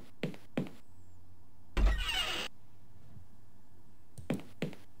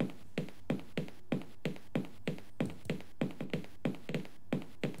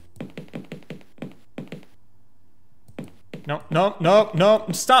 No, no, no, no,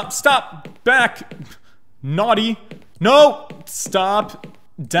 stop, back. Naughty. No, stop,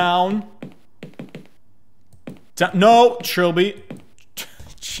 down. No, Trilby.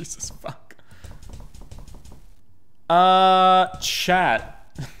 Jesus fuck.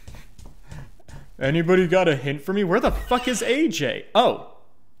 Chat. Anybody got a hint for me? Where the fuck is AJ? Oh.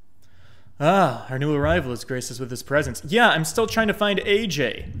 Our new arrival has graced us with his presence. Yeah, I'm still trying to find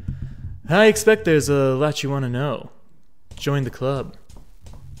AJ. I expect there's a lot you want to know. Join the club.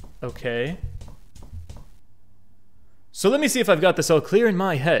 Okay. So let me see if I've got this all clear in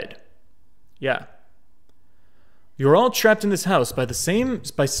my head. Yeah. You're all trapped in this house by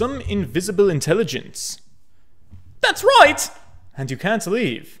some invisible intelligence. That's right! And you can't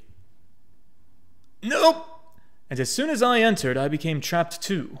leave. Nope. And as soon as I entered, I became trapped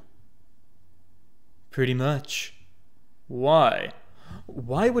too. Pretty much. Why?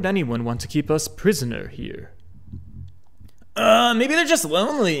 Why would anyone want to keep us prisoner here? Maybe they're just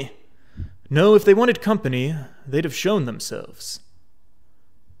lonely. No, if they wanted company, they'd have shown themselves.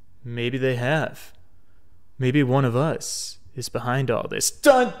 Maybe they have. Maybe one of us is behind all this.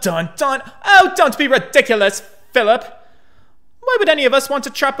 Dun, dun, dun! Oh, don't be ridiculous, Philip! Why would any of us want to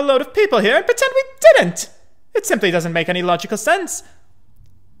trap a load of people here and pretend we didn't? It simply doesn't make any logical sense.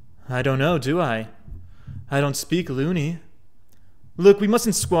 I don't know, do I? I don't speak loony. Look, we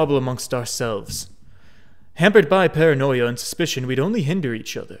mustn't squabble amongst ourselves. Hampered by paranoia and suspicion, we'd only hinder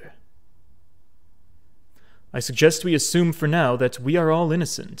each other. I suggest we assume for now that we are all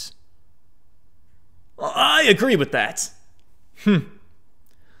innocent. I agree with that.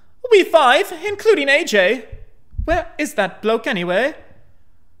 We 5, including AJ. Where is that bloke anyway?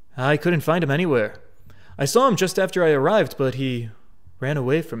 I couldn't find him anywhere. I saw him just after I arrived, but he ran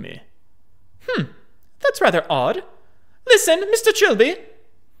away from me. That's rather odd. Listen, Mr. Trilby.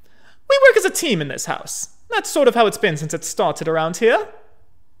 We work as a team in this house. That's sort of how it's been since it started around here.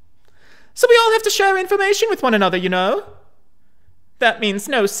 So we all have to share information with one another, you know. That means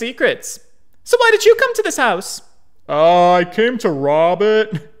no secrets. So why did you come to this house? I came to rob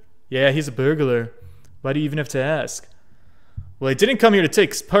it. Yeah, he's a burglar. Why do you even have to ask? Well, I didn't come here to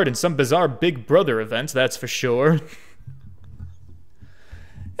take part in some bizarre Big Brother event, that's for sure. Is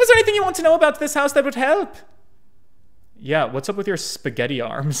there anything you want to know about this house that would help? Yeah, what's up with your spaghetti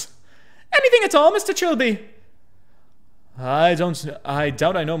arms? Anything at all, Mr. Trilby? I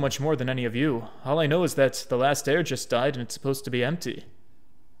doubt I know much more than any of you. All I know is that the last heir just died and it's supposed to be empty.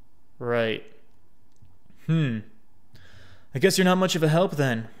 Right. I guess you're not much of a help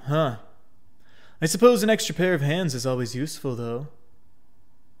then, huh? I suppose an extra pair of hands is always useful, though.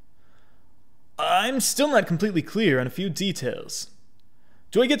 I'm still not completely clear on a few details.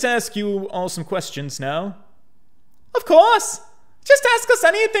 Do I get to ask you all some questions now? Of course! Just ask us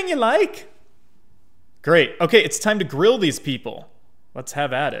anything you like. Great. Okay, it's time to grill these people. Let's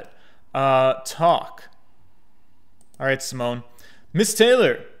have at it. Talk. Alright, Simone. Miss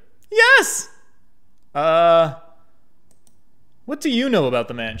Taylor. Yes! What do you know about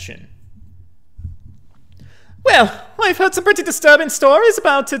the mansion? Well, I've heard some pretty disturbing stories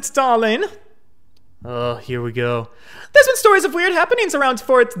about it, darling. Oh, here we go. There's been stories of weird happenings around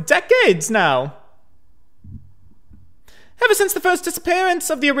for decades now. Ever since the first disappearance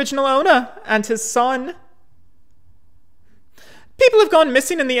of the original owner and his son. People have gone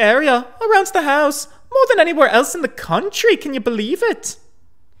missing in the area, around the house, more than anywhere else in the country, can you believe it?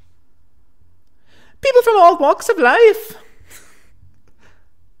 People from all walks of life.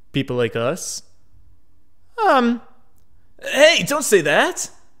 People like us? Hey, don't say that!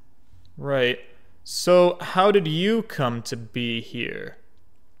 Right. So, how did you come to be here?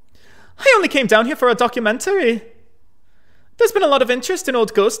 I only came down here for a documentary. There's been a lot of interest in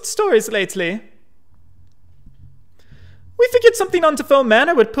old ghost stories lately. We figured something on Defoe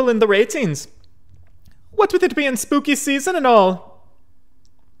Manor would pull in the ratings. What with it being spooky season and all.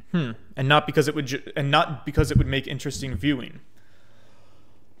 And not because it would make interesting viewing.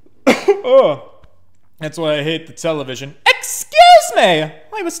 Oh. That's why I hate the television. Excuse me!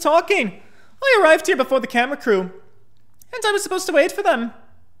 I was talking. I arrived here before the camera crew, and I was supposed to wait for them.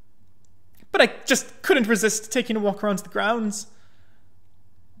 But I just couldn't resist taking a walk around the grounds.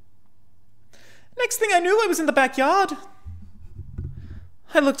 Next thing I knew, I was in the backyard.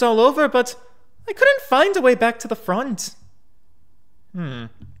 I looked all over, but I couldn't find a way back to the front.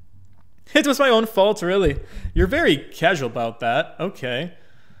 It was my own fault, really. You're very casual about that. Okay.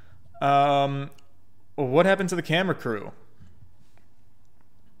 What happened to the camera crew?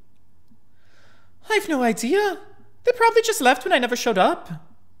 I've no idea. They probably just left when I never showed up.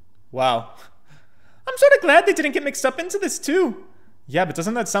 Wow. I'm sort of glad they didn't get mixed up into this too. Yeah, but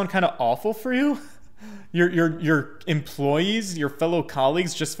doesn't that sound kind of awful for you? Your employees, your fellow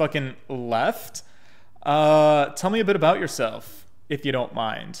colleagues just fucking left? Tell me a bit about yourself, if you don't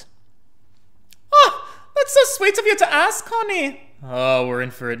mind. Oh, that's so sweet of you to ask, honey. Oh, we're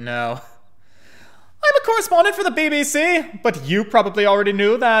in for it now. I'm a correspondent for the BBC, but you probably already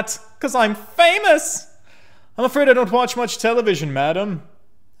knew that, because I'm famous. I'm afraid I don't watch much television, madam.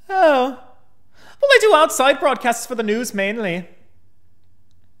 Oh. Well, I do outside broadcasts for the news, mainly.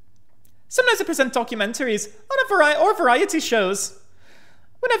 Sometimes I present documentaries or variety shows.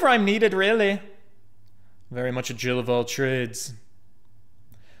 Whenever I'm needed, really. Very much a Jill of all trades.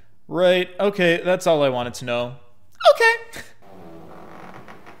 Right, okay, that's all I wanted to know. Okay.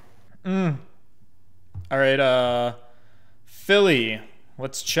 Alright, Philly,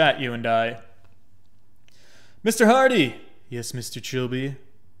 let's chat, you and I. Mr. Hardy. Yes, Mr. Chilby.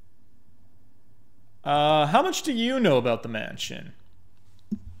 How much do you know about the mansion?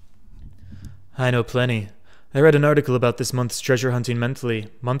 I know plenty. I read an article about this month's treasure hunting monthly.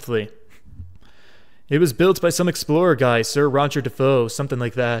 It was built by some explorer guy, Sir Roger Defoe, something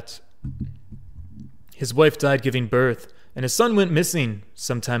like that. His wife died giving birth, and his son went missing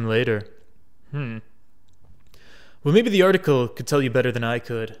sometime later. Well, maybe the article could tell you better than I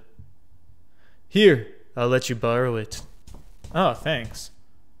could. Here, I'll let you borrow it. Oh, thanks.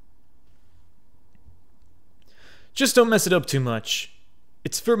 Just don't mess it up too much.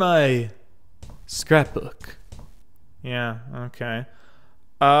 It's for my scrapbook. Yeah, okay.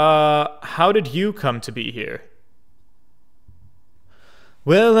 How did you come to be here?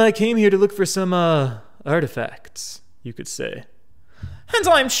 Well, I came here to look for some, artifacts, you could say. And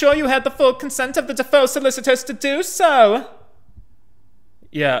I'm sure you had the full consent of the Defoe solicitors to do so.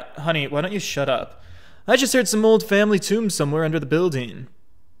 Yeah, honey, why don't you shut up? I just heard some old family tombs somewhere under the building.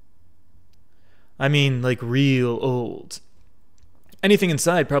 I mean, like real old. Anything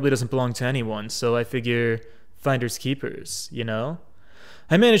inside probably doesn't belong to anyone, so I figure finders keepers, you know?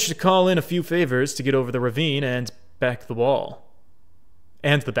 I managed to call in a few favors to get over the ravine and back the wall.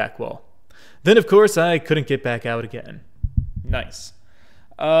 And the back wall. Then, of course, I couldn't get back out again. Nice.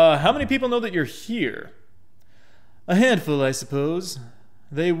 How many people know that you're here? A handful, I suppose.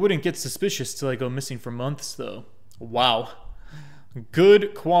 They wouldn't get suspicious till I go missing for months, though. Wow.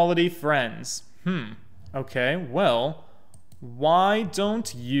 Good quality friends. Okay, well, why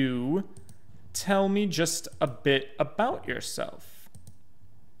don't you tell me just a bit about yourself?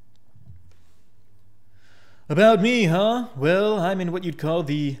 About me, huh? Well, I'm in what you'd call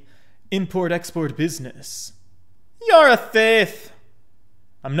the import-export business. You're a thief!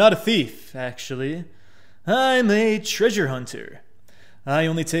 I'm not a thief, actually. I'm a treasure hunter. I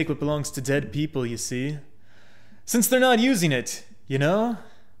only take what belongs to dead people, you see. Since they're not using it, you know?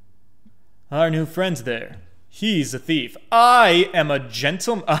 Our new friend there, he's a thief. I am a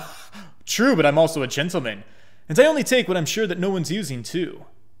gentleman. True, but I'm also a gentleman. And I only take what I'm sure that no one's using, too.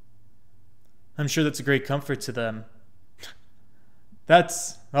 I'm sure that's a great comfort to them.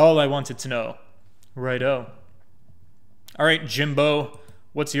 That's all I wanted to know. Righto. All right, Jimbo,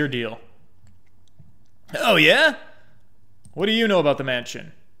 what's your deal? Oh, yeah? What do you know about the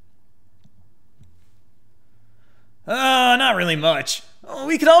mansion? Not really much.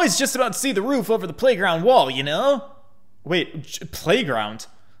 We could always just about see the roof over the playground wall, you know? Wait, playground?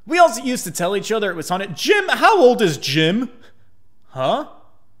 We also used to tell each other it was haunted. Jim, how old is Jim? Huh?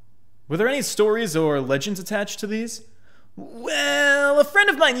 Were there any stories or legends attached to these? Well, a friend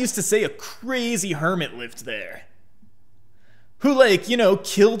of mine used to say a crazy hermit lived there. Who, like, you know,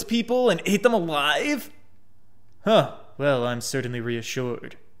 killed people and ate them alive? Huh, well, I'm certainly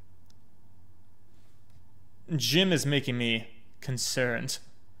reassured. Jim is making me concerned.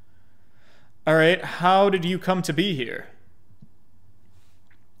 Alright, how did you come to be here?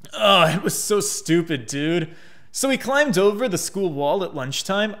 Oh, it was so stupid, dude. So we climbed over the school wall at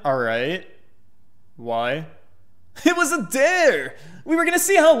lunchtime. Alright. Why? It was a dare! We were gonna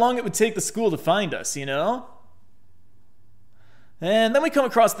see how long it would take the school to find us, you know? And then we come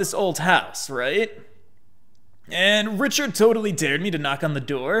across this old house, right? And Richard totally dared me to knock on the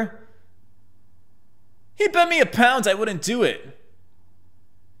door. He bet me £1 I wouldn't do it.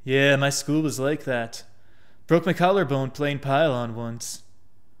 Yeah, my school was like that. Broke my collarbone playing pile-on once.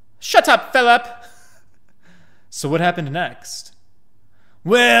 Shut up, Philip! So what happened next?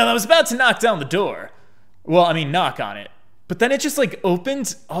 Well, I was about to knock down the door. Well, I mean, knock on it. But then it just, like,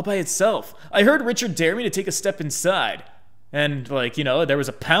 opened all by itself. I heard Richard dare me to take a step inside. And, like, you know, there was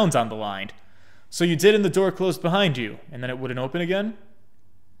 £1 on the line. So you did and the door closed behind you, and then it wouldn't open again?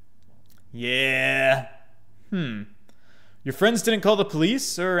 Yeah. Your friends didn't call the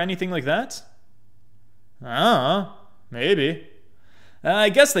police or anything like that? Maybe. I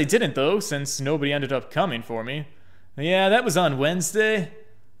guess they didn't, though, since nobody ended up coming for me. Yeah, that was on Wednesday.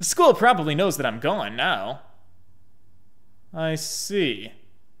 The school probably knows that I'm gone now. I see.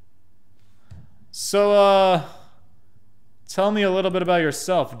 So, tell me a little bit about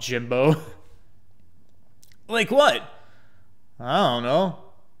yourself, Jimbo. Like what? I don't know.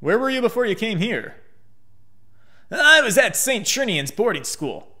 Where were you before you came here? I was at St. Trinian's boarding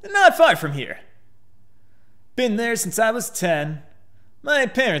school, not far from here. Been there since I was 10. My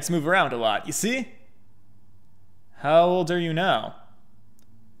parents move around a lot, you see? How old are you now?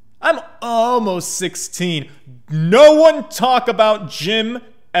 I'm almost 16. No one talk about Jim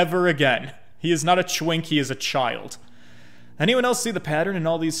ever again. He is not a twink, he is a child. Anyone else see the pattern in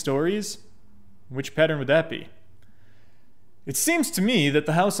all these stories? Which pattern would that be? It seems to me that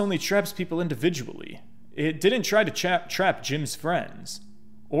the house only traps people individually. It didn't try to trap Jim's friends,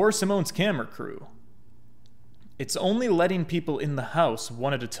 or Simone's camera crew. It's only letting people in the house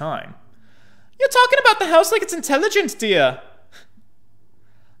one at a time. You're talking about the house like it's intelligent, dear.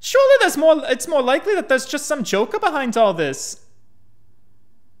 Surely it's more likely that there's just some joker behind all this.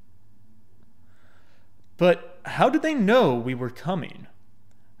 But how did they know we were coming?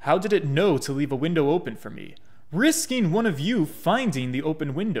 How did it know to leave a window open for me, risking one of you finding the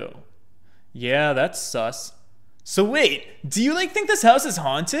open window? Yeah, that's sus. So wait, do you think this house is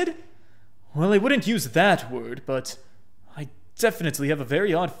haunted? Well, I wouldn't use that word, but I definitely have a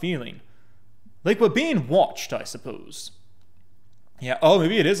very odd feeling. Like we're being watched, I suppose. Yeah, oh,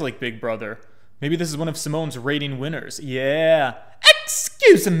 maybe it is like Big Brother. Maybe this is one of Simone's rating winners. Yeah.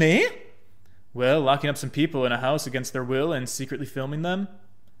 Excuse me? Well, locking up some people in a house against their will and secretly filming them?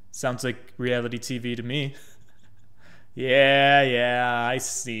 Sounds like reality TV to me. Yeah, I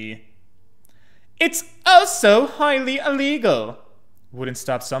see. It's also highly illegal. Wouldn't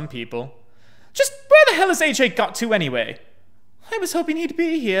stop some people. Just where the hell has AJ got to anyway? I was hoping he'd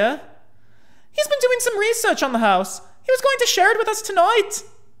be here. He's been doing some research on the house. He was going to share it with us tonight.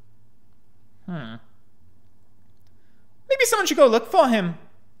 Maybe someone should go look for him.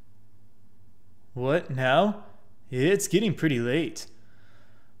 What now? It's getting pretty late.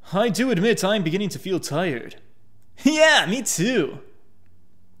 I do admit I'm beginning to feel tired. Yeah, me too.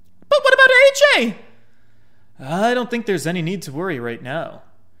 But what about AJ? I don't think there's any need to worry right now.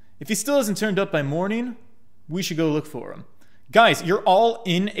 If he still hasn't turned up by morning, we should go look for him. Guys, you're all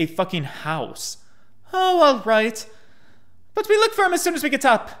in a fucking house. Oh, all right. But we look for him as soon as we get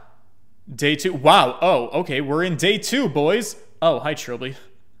up. Day 2. Wow. Oh, okay. We're in day 2, boys. Oh, hi, Trilby.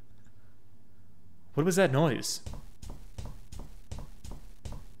 What was that noise?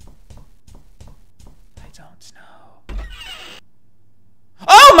 I don't know.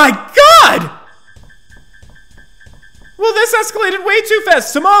 Oh my god! Well, this escalated way too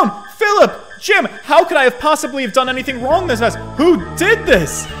fast. Simone, Philip, Jim, how could I have possibly have done anything wrong this fast? Who did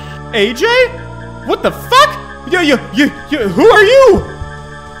this? AJ? What the fuck? Who are you?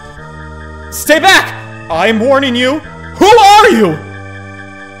 Stay back! I'm warning you. Who are you?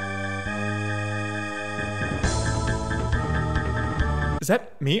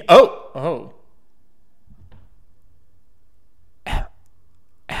 that me? Oh.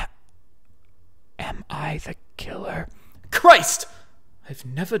 Am I the killer? Christ! I've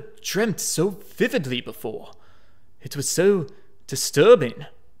never dreamt so vividly before. It was so disturbing.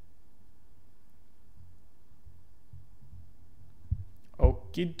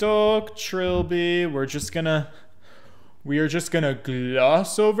 Okie doke, Trilby. We are just gonna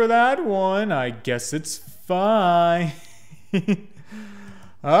gloss over that one. I guess it's fine.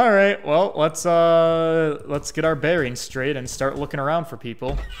 All right, well, let's get our bearings straight and start looking around for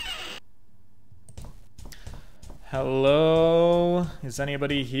people. Hello? Is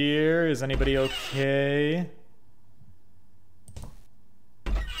anybody here? Is anybody okay?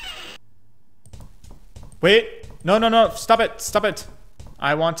 Wait, no, stop it.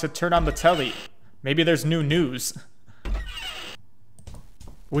 I want to turn on the telly. Maybe there's new news.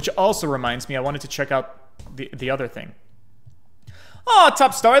 Which also reminds me, I wanted to check out the other thing. Oh,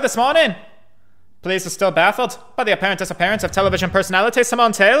 top story this morning. Police are still baffled by the apparent disappearance of television personality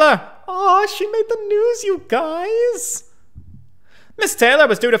Simone Taylor. Oh, she made the news, you guys. Miss Taylor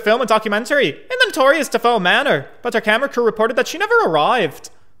was due to film a documentary in the notorious Defoe Manor, but her camera crew reported that she never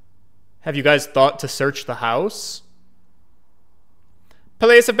arrived. Have you guys thought to search the house?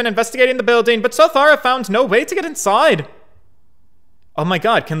 Police have been investigating the building, but so far have found no way to get inside. Oh my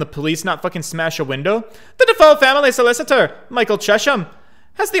god, can the police not fucking smash a window? The Defoe family solicitor, Michael Chesham,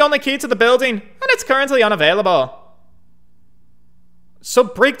 has the only key to the building, and it's currently unavailable. So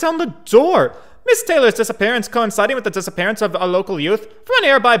break down the door. Miss Taylor's disappearance coinciding with the disappearance of a local youth from a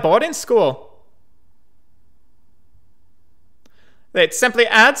nearby boarding school. It simply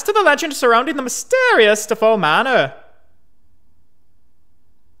adds to the legend surrounding the mysterious Defoe Manor.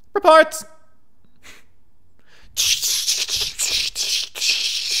 Report.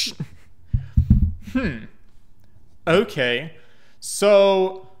 Okay.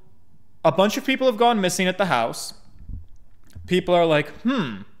 So, a bunch of people have gone missing at the house. People are like,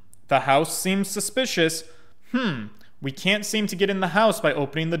 the house seems suspicious. We can't seem to get in the house by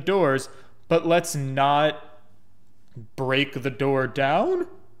opening the doors, but let's not break the door down?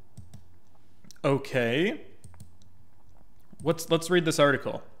 Okay. Let's read this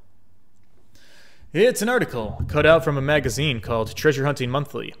article. It's an article cut out from a magazine called Treasure Hunting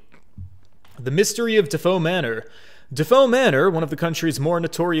Monthly. The Mystery of Defoe Manor. Defoe Manor, one of the country's more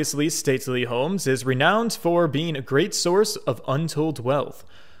notoriously stately homes, is renowned for being a great source of untold wealth.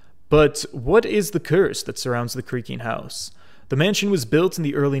 But what is the curse that surrounds the creaking house? The mansion was built in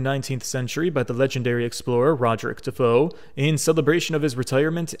the early 19th century by the legendary explorer Roderick Defoe in celebration of his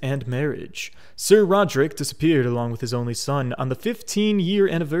retirement and marriage. Sir Roderick disappeared along with his only son on the 15-year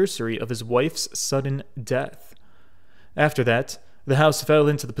anniversary of his wife's sudden death. After that, the house fell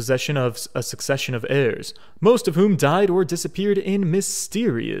into the possession of a succession of heirs, most of whom died or disappeared in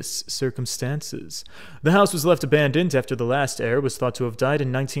mysterious circumstances. The house was left abandoned after the last heir was thought to have died in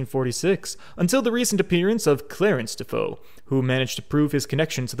 1946, until the recent appearance of Clarence Defoe, who managed to prove his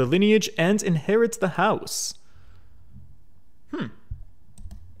connection to the lineage and inherit the house.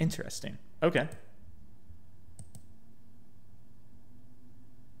 Interesting. Okay.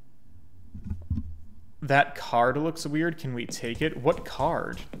 That card looks weird. Can we take it? What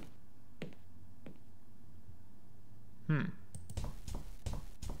card?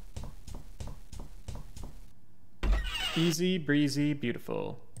 Easy, breezy,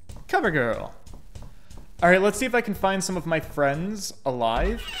 beautiful. Cover girl. Alright, let's see if I can find some of my friends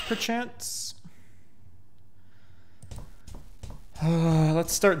alive, perchance.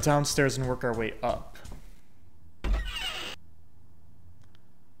 Let's start downstairs and work our way up.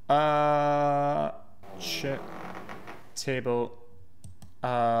 Check. Table.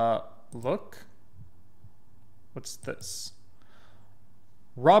 Look. What's this?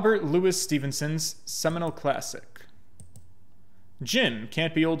 Robert Louis Stevenson's seminal classic. Jim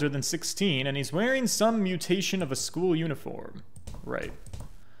can't be older than 16, and he's wearing some mutation of a school uniform. Right.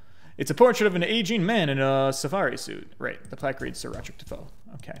 It's a portrait of an aging man in a safari suit. Right. The plaque reads Sir Roderick Defoe.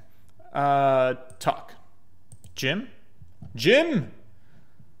 Okay. Talk. Jim? Jim!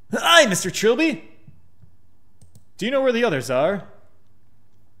 Hi, Mr. Trilby! Do you know where the others are?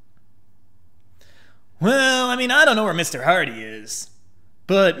 Well, I mean, I don't know where Mr. Hardy is.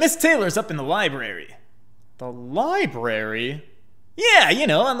 But Miss Taylor's up in the library. The library? Yeah, you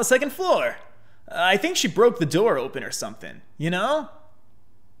know, on the second floor. I think she broke the door open or something, you know?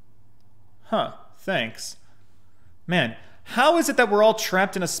 Huh, thanks. Man, how is it that we're all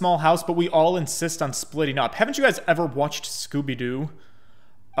trapped in a small house, but we all insist on splitting up? Haven't you guys ever watched Scooby-Doo?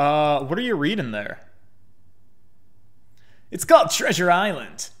 What are you reading there? It's called Treasure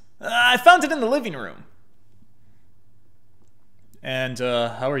Island. I found it in the living room. And,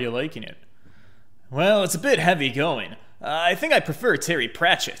 how are you liking it? Well, it's a bit heavy going. I think I prefer Terry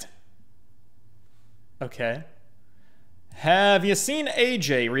Pratchett. Okay. Have you seen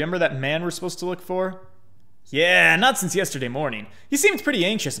AJ? Remember that man we're supposed to look for? Yeah, not since yesterday morning. He seemed pretty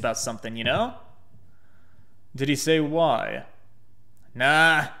anxious about something, you know? Did he say why?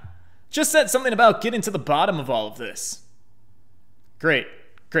 Nah. Just said something about getting to the bottom of all of this. Great.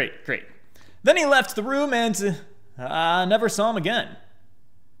 Then he left the room and I never saw him again.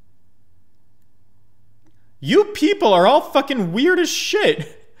 You people are all fucking weird as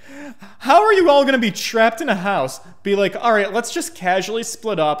shit. How are you all gonna be trapped in a house? Be like, alright, let's just casually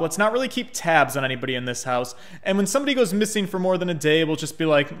split up. Let's not really keep tabs on anybody in this house. And when somebody goes missing for more than a day, we'll just be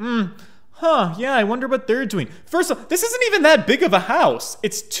like, yeah, I wonder what they're doing. First of all, this isn't even that big of a house.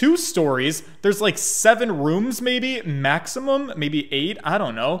 It's 2 stories. There's like 7 rooms maybe, maximum, maybe 8, I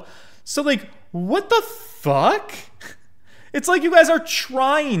don't know. So like, what the fuck? It's like you guys are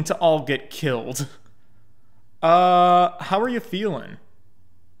trying to all get killed. How are you feeling?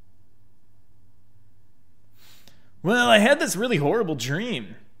 Well, I had this really horrible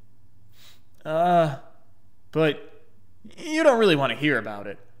dream. But you don't really want to hear about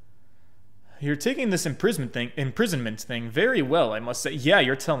it. You're taking this imprisonment thing very well, I must say. Yeah,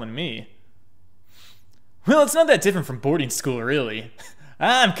 you're telling me. Well, it's not that different from boarding school, really.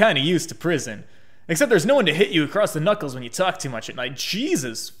 I'm kind of used to prison. Except there's no one to hit you across the knuckles when you talk too much at night.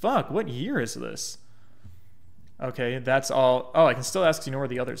 Jesus, fuck, what year is this? Okay, that's all. Oh, I can still ask, do you know where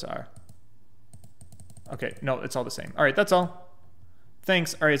the others are? Okay, no, it's all the same. All right, that's all.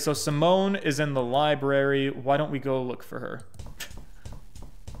 Thanks. All right, so Simone is in the library. Why don't we go look for her?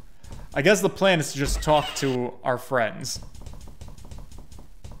 I guess the plan is to just talk to our friends.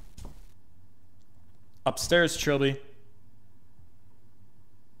 Upstairs, Trilby.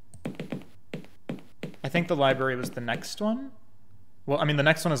 I think the library was the next one. Well, I mean, the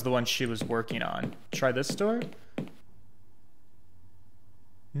next one is the one she was working on. Try this door.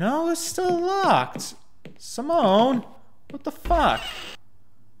 No, it's still locked. Simone, what the fuck?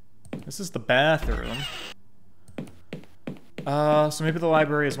 This is the bathroom. So maybe the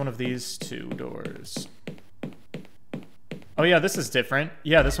library is one of these 2 doors. Oh yeah, this is different.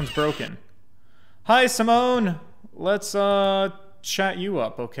 Yeah, this one's broken. Hi, Simone. Let's, chat you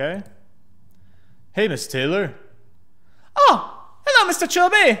up, okay? Hey, Miss Taylor. Oh, hello, Mr.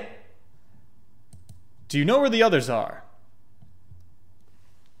 Chubby. Do you know where the others are?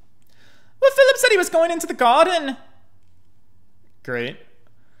 Well, Philip said he was going into the garden. Great.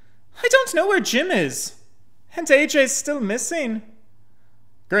 I don't know where Jim is. And AJ's still missing.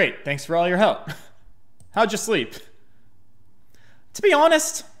 Great, thanks for all your help. How'd you sleep? To be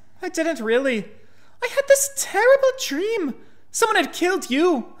honest, I didn't really. I had this terrible dream. Someone had killed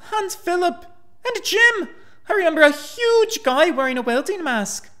you, and Philip, and Jim. I remember a huge guy wearing a welding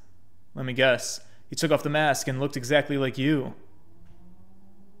mask. Let me guess. He took off the mask and looked exactly like you.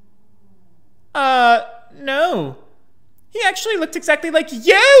 No. He actually looked exactly like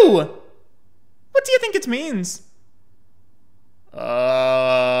you! What do you think it means?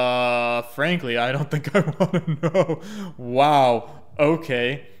 Frankly, I don't think I want to know. Wow.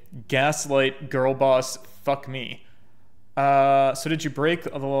 Okay. Gaslight, girl boss, fuck me. So did you break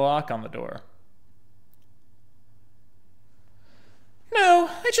the lock on the door? No,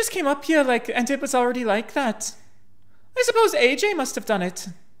 I just came up here and it was already like that. I suppose AJ must have done it.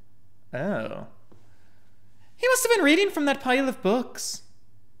 Oh. He must have been reading from that pile of books.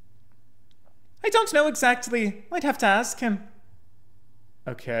 I don't know exactly. I'd have to ask him.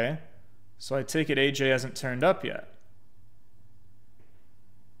 Okay. So I take it AJ hasn't turned up yet.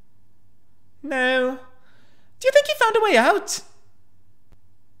 No. Do you think he found a way out?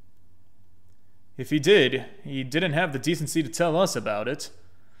 If he did, he didn't have the decency to tell us about it.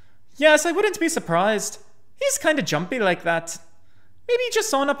 Yes, I wouldn't be surprised. He's kind of jumpy like that. Maybe he just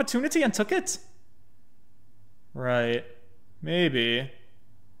saw an opportunity and took it. Right. Maybe.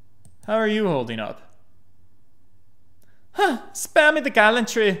 How are you holding up? Spare me the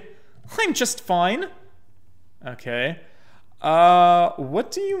gallantry. I'm just fine. Okay.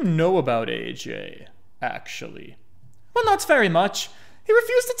 What do you know about AJ, actually? Well, not very much. He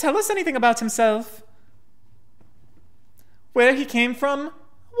refused to tell us anything about himself. Where he came from,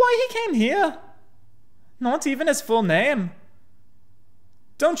 why he came here. Not even his full name.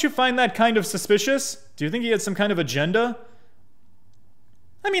 Don't you find that kind of suspicious? Do you think he had some kind of agenda?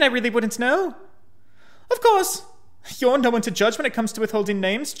 I mean, I really wouldn't know. Of course, you're no one to judge when it comes to withholding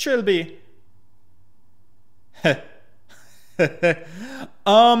names, Trilby.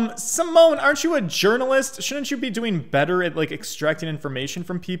 Simone, aren't you a journalist? Shouldn't you be doing better at, extracting information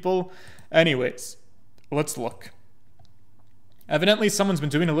from people? Anyways, let's look. Evidently, someone's been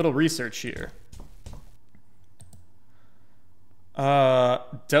doing a little research here.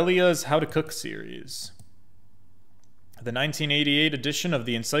 Delia's How to Cook series. The 1988 edition of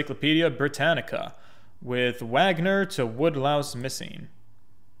the Encyclopedia Britannica, with Wagner to Woodlouse missing.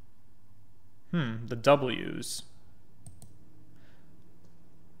 The W's.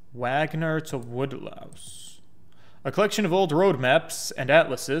 Wagner to Woodlouse. A collection of old road maps and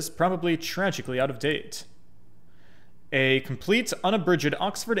atlases, probably tragically out of date. A complete, unabridged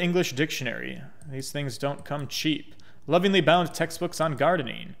Oxford English dictionary. These things don't come cheap. Lovingly bound textbooks on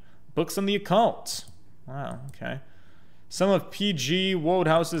gardening. Books on the occult. Wow, okay. Some of P.G.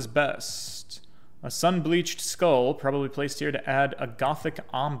 Wodehouse's best. A sun-bleached skull, probably placed here to add a gothic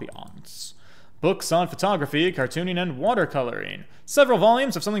ambiance. Books on photography, cartooning, and watercoloring. Several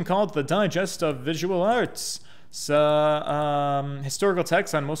volumes of something called the Digest of Visual Arts. Historical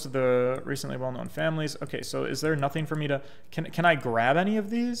texts on most of the recently well-known families. Okay, so is there nothing for me to... Can I grab any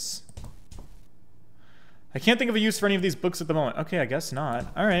of these? I can't think of a use for any of these books at the moment. Okay, I guess not.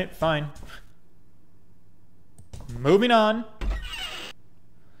 Alright, fine. Moving on.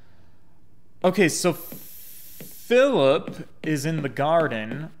 Okay, so Philip is in the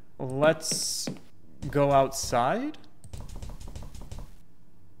garden. Let's go outside.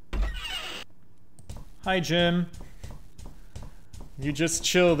 Hi, Jim. You just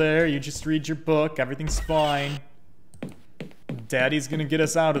chill there. You just read your book. Everything's fine. Daddy's gonna get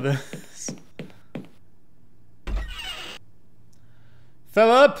us out of this.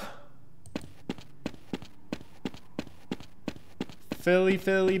 Philip! Philly,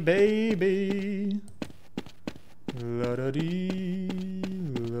 Philly, baby. La-da-dee,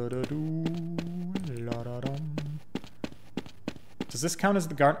 la-da-doo, la-da-dum. Does this count as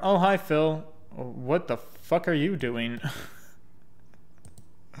the garden? Oh, hi, Phil. What the fuck are you doing?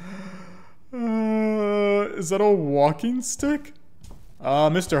 Is that a walking stick?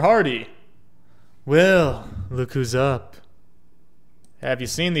 Mr. Hardy. Well, look who's up. Have you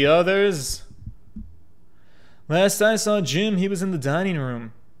seen the others? Last I saw Jim, he was in the dining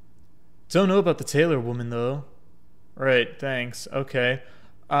room. Don't know about the Taylor woman, though. Right, thanks. Okay.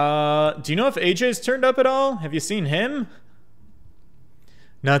 Do you know if AJ's turned up at all? Have you seen him?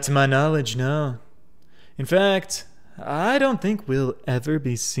 Not to my knowledge, no. In fact, I don't think we'll ever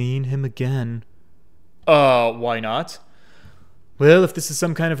be seeing him again. Why not? Well, if this is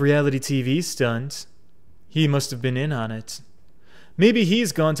some kind of reality TV stunt, he must have been in on it. Maybe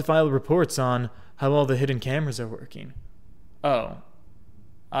he's gone to file reports on how all the hidden cameras are working. Oh.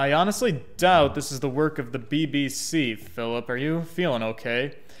 I honestly doubt this is the work of the BBC, Philip. Are you feeling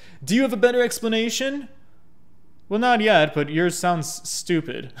okay? Do you have a better explanation? Well, not yet, but yours sounds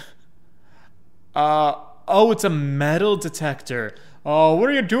stupid. Oh, it's a metal detector. Oh, what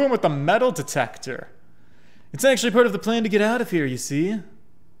are you doing with the metal detector? It's actually part of the plan to get out of here, you see.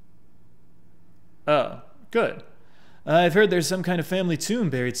 Oh, good. I've heard there's some kind of family tomb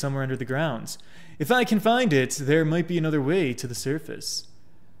buried somewhere under the grounds. If I can find it, there might be another way to the surface.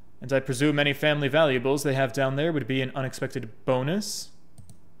 And I presume any family valuables they have down there would be an unexpected bonus?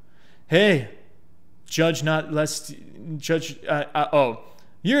 Hey, judge not lest... Judge...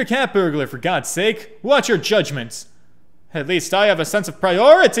 You're a cat burglar, for God's sake. Watch your judgments. At least I have a sense of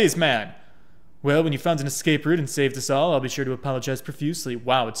priorities, man. Well, when you found an escape route and saved us all, I'll be sure to apologize profusely.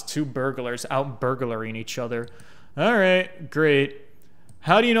 Wow, it's two burglars out burglaring each other. Alright, great.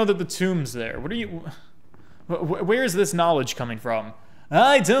 How do you know that the tomb's there? What are you... Where is this knowledge coming from?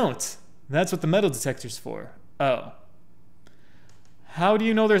 I don't. That's what the metal detector's for. Oh. How do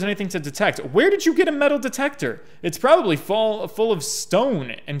you know there's anything to detect? Where did you get a metal detector? It's probably full of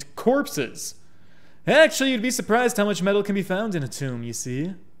stone and corpses. Actually, you'd be surprised how much metal can be found in a tomb, you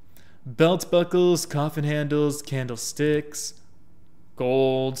see. Belt buckles, coffin handles, candlesticks,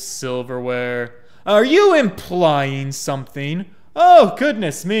 gold, silverware. Are you implying something? Oh,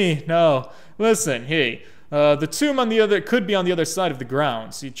 goodness me, no. Listen, hey, the tomb on the other could be on the other side of the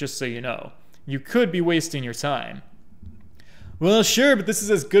grounds, just so you know. You could be wasting your time. Well, sure, but this is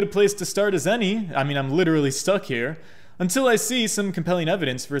as good a place to start as any. I mean, I'm literally stuck here. Until I see some compelling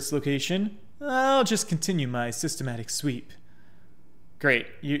evidence for its location, I'll just continue my systematic sweep. Great,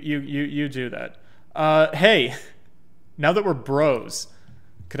 you do that. Hey, now that we're bros,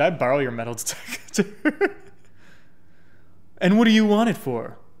 could I borrow your metal detector? And what do you want it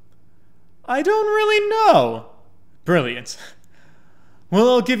for? I don't really know. Brilliant. Well,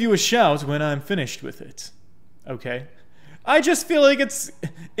 I'll give you a shout when I'm finished with it. Okay. I just feel like it's...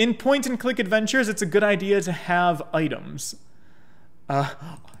 In point-and-click adventures, it's a good idea to have items.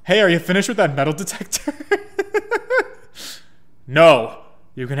 Hey, are you finished with that metal detector? No.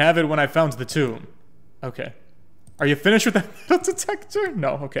 You can have it when I found the tomb. Okay. Are you finished with that metal detector? No,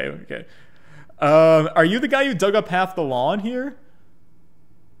 okay, okay. Are you the guy who dug up half the lawn here?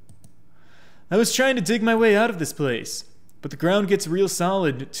 I was trying to dig my way out of this place, but the ground gets real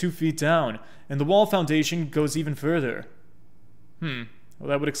solid 2 feet down, and the wall foundation goes even further. Well,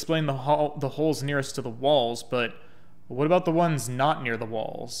 that would explain the holes nearest to the walls, but what about the ones not near the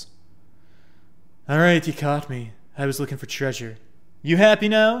walls? Alright, you caught me. I was looking for treasure. You happy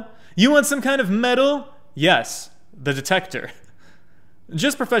now? You want some kind of metal? Yes, the detector.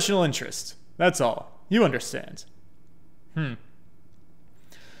 Just professional interest. That's all. You understand. Found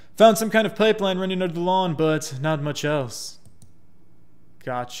some kind of pipeline running under the lawn, but not much else.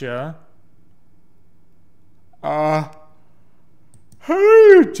 Gotcha. How are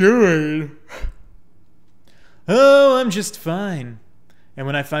you doing? Oh, I'm just fine. And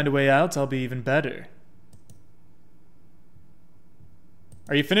when I find a way out, I'll be even better.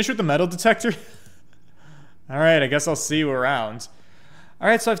 Are you finished with the metal detector? Alright, I guess I'll see you around.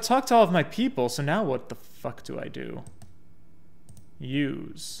 Alright, so I've talked to all of my people, so now what the fuck do I do?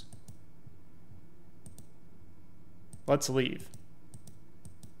 Use. Let's leave.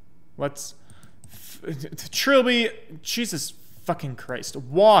 Let's... Trilby, Jesus fucking Christ.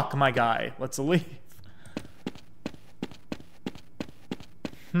 Walk, my guy. Let's leave.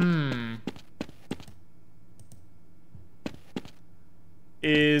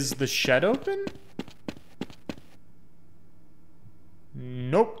 Is the shed open?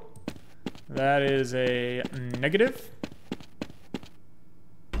 Nope. That is a negative.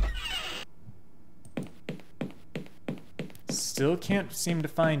 Still can't seem to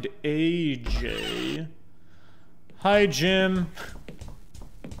find AJ. Hi, Jim.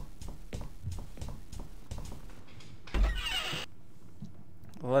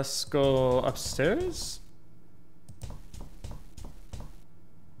 Let's go upstairs.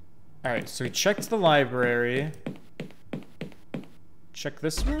 Alright, so we checked the library. Check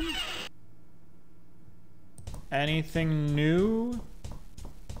this room. Anything new?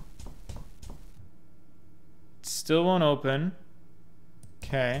 Still won't open.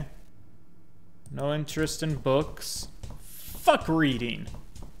 Okay. No interest in books. Fuck reading.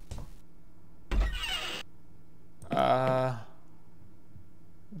 That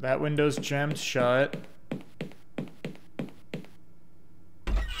window's jammed shut.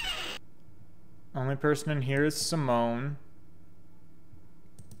 Only person in here is Simone.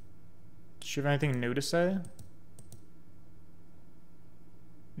 Does she have anything new to say?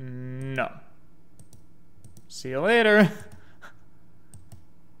 No. See you later.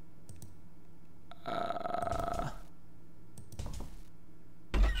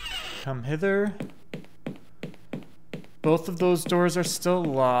 Come hither. Both of those doors are still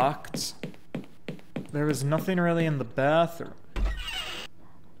locked. There was nothing really in the bathroom.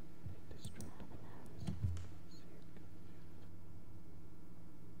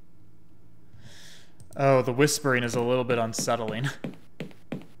 Oh, the whispering is a little bit unsettling.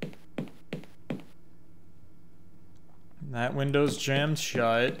 That window's jammed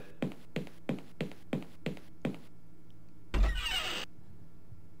shut.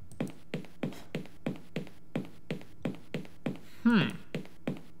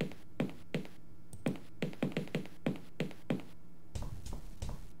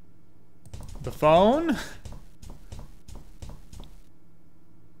 The phone?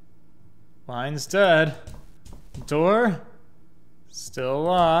 Line's dead. Door? Still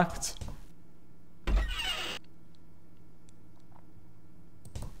locked.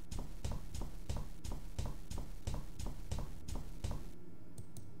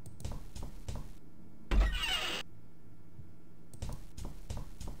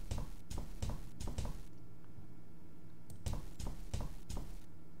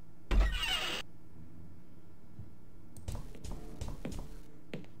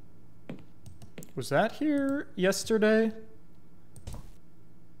 Was that here yesterday?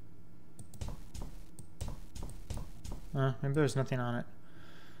 Maybe there's nothing on it.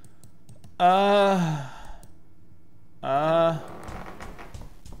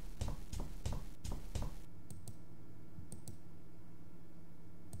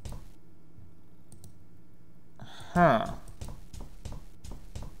 Huh.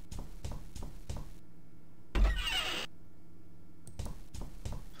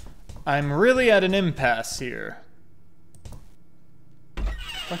 I'm really at an impasse here.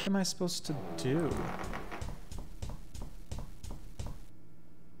 What am I supposed to do?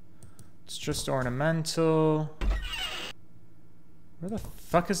 It's just ornamental. Where the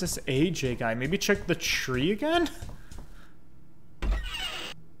fuck is this AJ guy? Maybe check the tree again?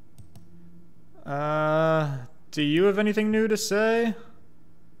 Do you have anything new to say?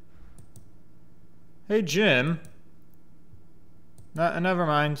 Hey, Jim. No, never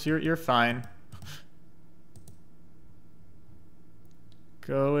mind. You're fine.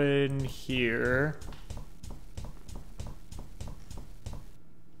 Go in here.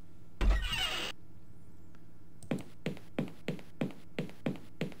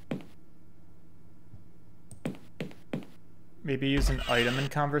 Maybe use an item in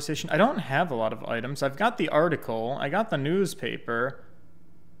conversation. I don't have a lot of items. I've got the article. I got the newspaper.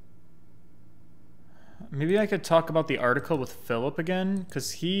 Maybe I could talk about the article with Philip again,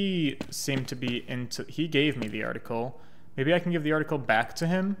 because he seemed to be into... He gave me the article. Maybe I can give the article back to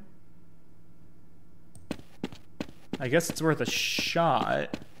him. I guess it's worth a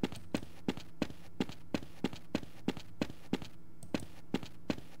shot.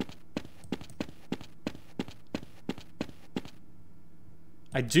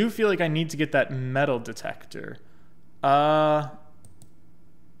 I do feel like I need to get that metal detector.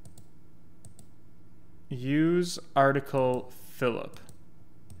 Use article Philip.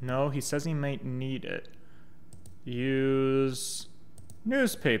 No, he says he might need it. Use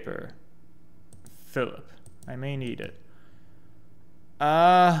newspaper Philip. I may need it.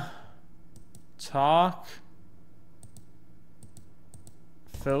 Talk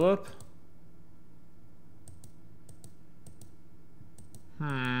Philip.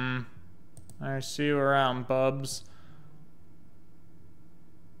 I see you around, bubs.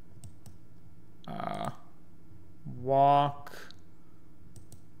 Walk.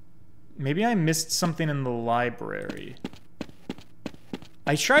 Maybe I missed something in the library.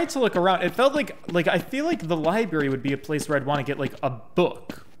 I tried to look around. It felt like I feel like the library would be a place where I'd want to get like a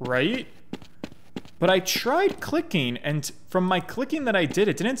book, right? But I tried clicking, and from my clicking that I did,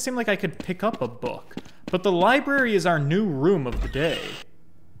 it didn't seem like I could pick up a book. But the library is our new room of the day.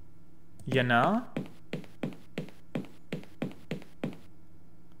 You know?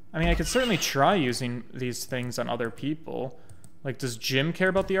 I mean, I could certainly try using these things on other people. Like, does Jim care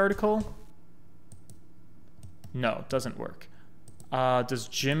about the article? No, it doesn't work. Does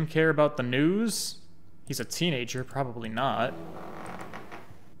Jim care about the news? He's a teenager, probably not.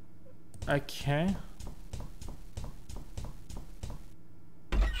 Okay.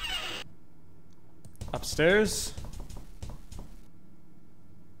 Upstairs.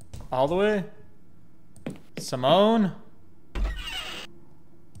 All the way. Simone.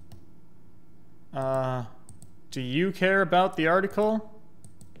 Do you care about the article?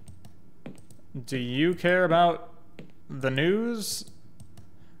 Do you care about the news?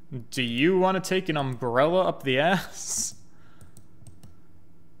 Do you want to take an umbrella up the ass?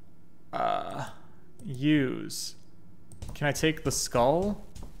 Use. Can I take the skull?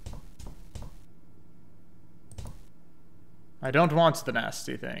 I don't want the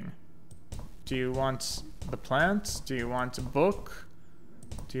nasty thing. Do you want the plant? Do you want a book?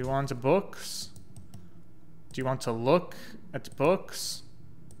 Do you want books? Do you want to look at books?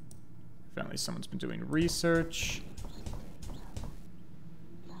 Apparently someone's been doing research.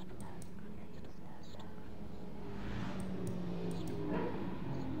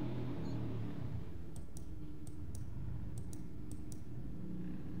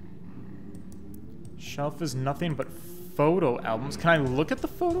 Shelf is nothing but photo albums. Can I look at the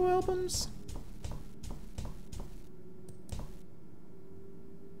photo albums?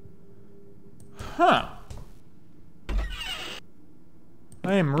 Huh.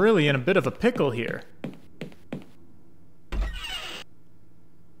 I am really in a bit of a pickle here.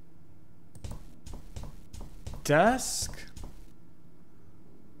 Desk.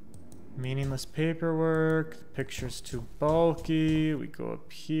 Meaningless paperwork. The picture's too bulky. We go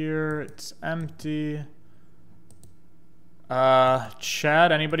up here. It's empty.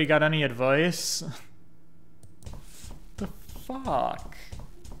 Chad, anybody got any advice? The fuck?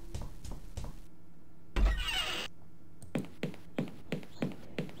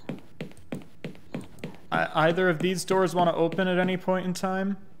 Either of these doors want to open at any point in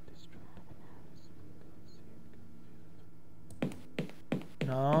time?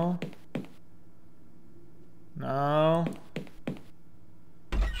 No. No.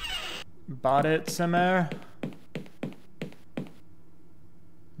 Bought it, Simmer.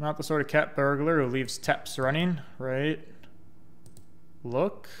 Not the sort of cat burglar who leaves taps running, right?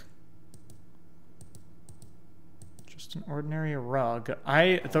 Look. Just an ordinary rug.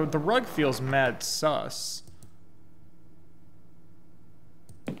 The rug feels mad sus.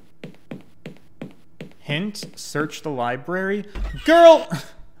 Hint, search the library. Girl!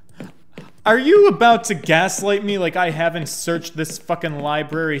 Are you about to gaslight me like I haven't searched this fucking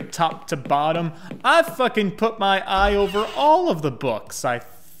library top to bottom? I fucking put my eye over all of the books, I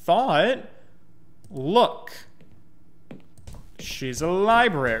thought. Look. She's a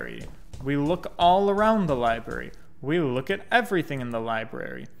library. We look all around the library. We look at everything in the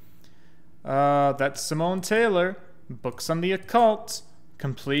library. That's Simone Taylor. Books on the Occult.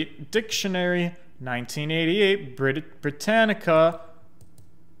 Complete Dictionary. 1988. Britannica.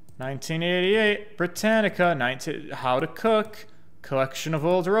 1988. Britannica. How to Cook. Collection of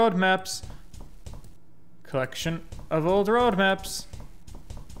old road maps. Collection of old road maps.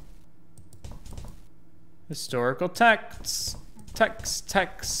 Historical texts.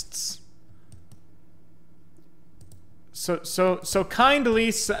 Texts. So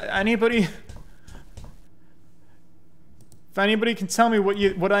kindly, anybody, if anybody can tell me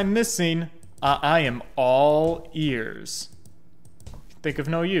what I'm missing, I am all ears. Can think of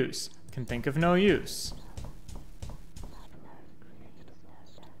no use. Can think of no use.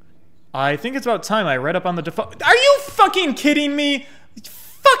 I think it's about time I read up on the Defoe. Are you fucking kidding me?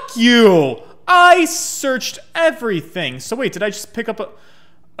 Fuck you! I searched everything. So wait, did I just pick up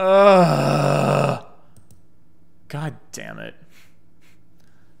a... God damn it.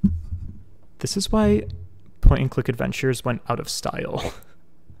 This is why point-and-click adventures went out of style.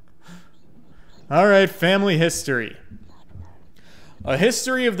 Alright, family history. A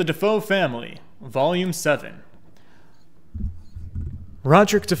History of the Defoe Family, Volume 7.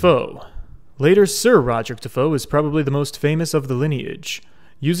 Roderick Defoe. Later Sir Roderick Defoe is probably the most famous of the lineage.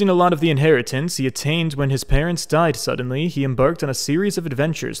 Using a lot of the inheritance he attained when his parents died suddenly, he embarked on a series of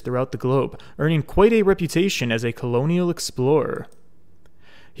adventures throughout the globe, earning quite a reputation as a colonial explorer.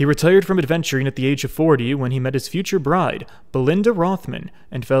 He retired from adventuring at the age of 40 when he met his future bride, Belinda Rothman,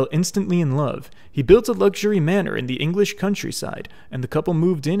 and fell instantly in love. He built a luxury manor in the English countryside, and the couple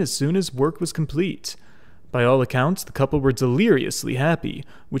moved in as soon as work was complete. By all accounts, the couple were deliriously happy,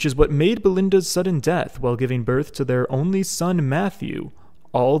 which is what made Belinda's sudden death while giving birth to their only son Matthew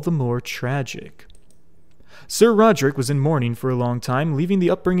all the more tragic. Sir Roderick was in mourning for a long time, leaving the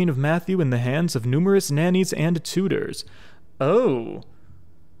upbringing of Matthew in the hands of numerous nannies and tutors. Oh.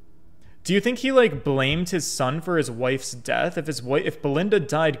 Do you think he, blamed his son for his wife's death? If Belinda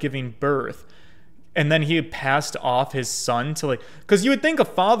died giving birth, and then he passed off his son to, because you would think a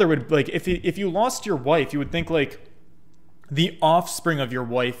father would, if you lost your wife, you would think, the offspring of your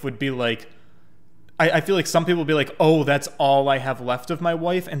wife would be, I feel like some people would be like, oh, that's all I have left of my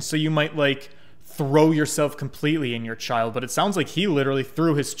wife, and so you might, throw yourself completely in your child, but it sounds like he literally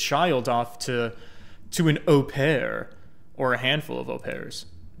threw his child off to an au pair, or a handful of au pairs.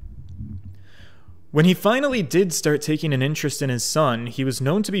 When he finally did start taking an interest in his son, he was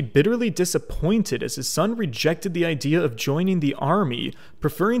known to be bitterly disappointed as his son rejected the idea of joining the army,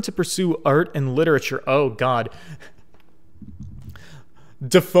 preferring to pursue art and literature. Oh, God.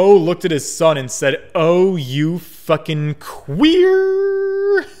 Defoe looked at his son and said, "Oh, you fucking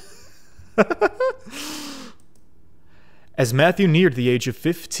queer!" As Matthew neared the age of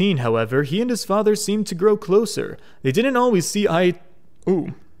 15, however, he and his father seemed to grow closer. They didn't always see eye...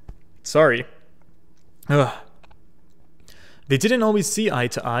 Ooh. Sorry. Ugh. They didn't always see eye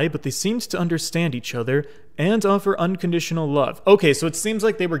to eye, but they seemed to understand each other and offer unconditional love. Okay, so it seems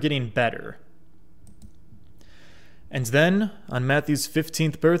like they were getting better. And then, on Matthew's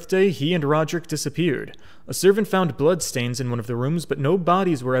 15th birthday, he and Roderick disappeared. A servant found bloodstains in one of the rooms, but no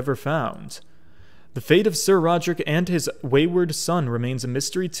bodies were ever found. The fate of Sir Roderick and his wayward son remains a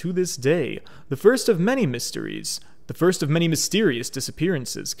mystery to this day, the first of many mysteries, the first of many mysterious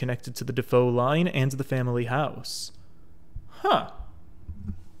disappearances connected to the Defoe line and the family house. Huh.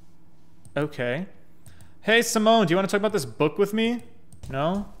 Okay. Hey, Simone, do you want to talk about this book with me?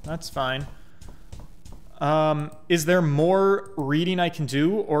 No? That's fine. Is there more reading I can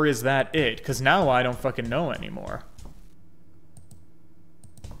do, or is that it? Because now I don't fucking know anymore.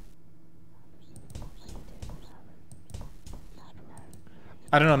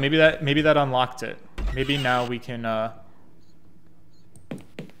 I don't know, maybe that unlocked it. Maybe now we can,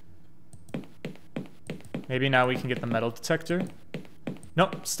 maybe now we can get the metal detector.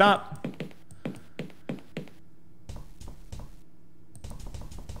 Nope, stop.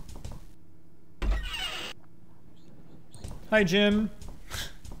 Hi, Jim.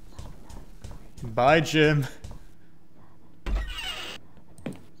 Bye, Jim.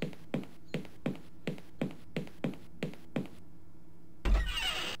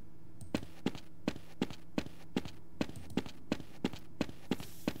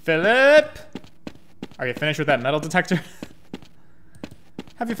 Philip! Are you finished with that metal detector?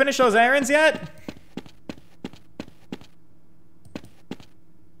 Have you finished those errands yet?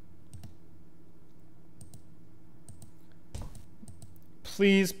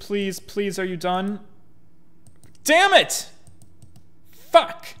 Please, please, please, are you done? Damn it!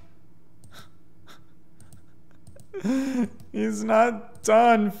 Fuck! He's not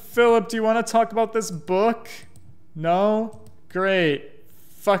done. Philip, do you want to talk about this book? No? Great.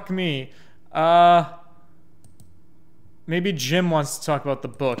 Fuck me. Maybe Jim wants to talk about the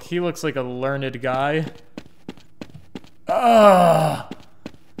book. He looks like a learned guy. I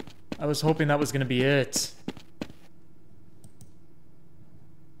was hoping that was gonna be it.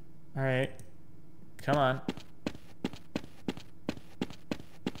 Alright. Come on.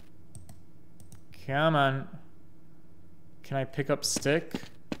 Come on. Can I pick up stick?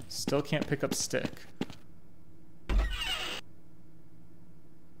 Still can't pick up stick.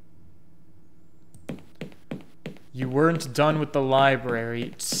 You weren't done with the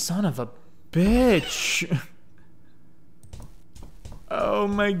library. Son of a bitch. Oh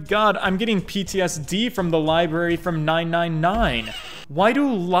my god, I'm getting PTSD from the library from 999. Why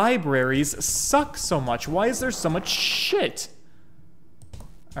do libraries suck so much? Why is there so much shit?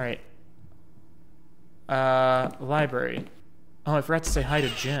 Alright. Library. Oh, I forgot to say hi to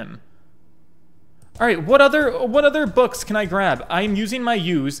Jim. Alright, what other books can I grab? I'm using my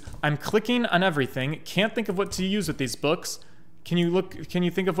use. I'm clicking on everything. Can't think of what to use with these books. Can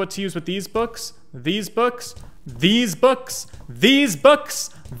you think of what to use with these books? These books? These books? These books?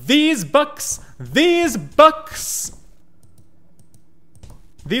 These books? These books?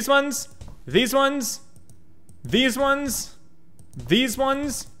 These ones? These ones? These ones? These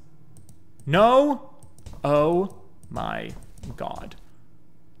ones? No? Oh my god.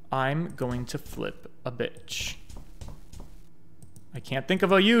 I'm going to flip a bitch. I can't think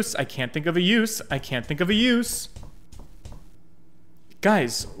of a use. I can't think of a use. I can't think of a use.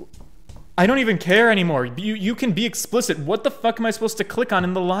 Guys, I don't even care anymore. You can be explicit. What the fuck am I supposed to click on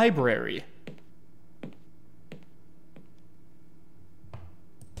in the library?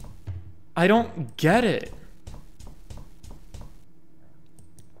 I don't get it.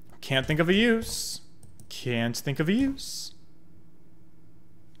 Can't think of a use. Can't think of a use.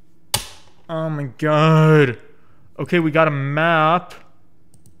 Oh my god. Okay, we got a map.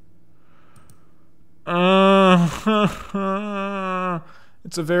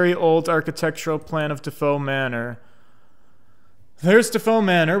 It's a very old architectural plan of Defoe Manor. There's Defoe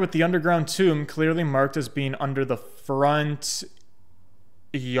Manor with the underground tomb clearly marked as being under the front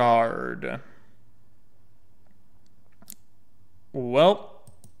yard. Well,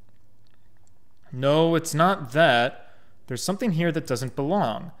 no, it's not that. There's something here that doesn't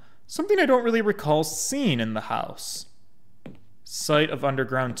belong. Something I don't really recall seeing in the house. Site of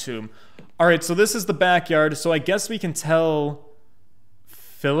underground tomb. Alright, so this is the backyard, so I guess we can tell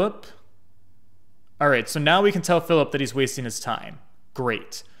Philip? Alright, so now we can tell Philip that he's wasting his time.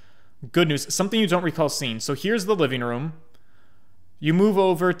 Great. Good news. Something you don't recall seeing. So here's the living room. You move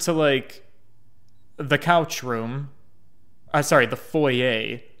over to, like, the couch room. Sorry, the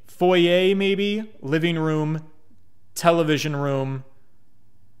foyer. Foyer, maybe? Living room. Television room.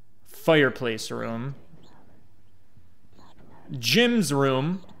 Fireplace room. Jim's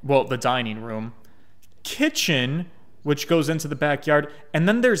room. Well, the dining room. Kitchen, which goes into the backyard. And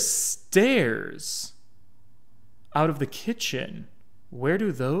then there's stairs out of the kitchen. Where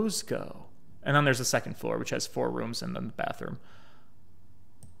do those go? And then there's a second floor, which has 4 rooms and then the bathroom.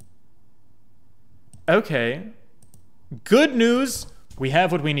 Okay. Good news. We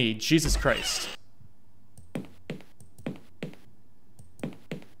have what we need. Jesus Christ.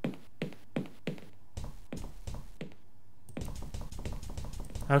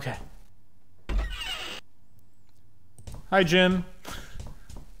 Okay. Hi, Jim.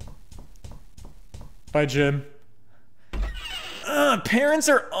 Bye, Jim. Parents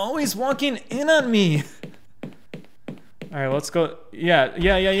are always walking in on me. Alright, let's go.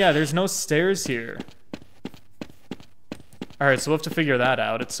 Yeah. There's no stairs here. Alright, so we'll have to figure that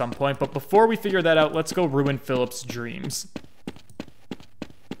out at some point. But before we figure that out, let's go ruin Philip's dreams.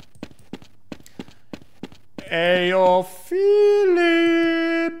 Ayo,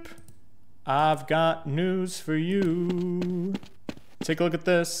 Philip. I've got news for you. Take a look at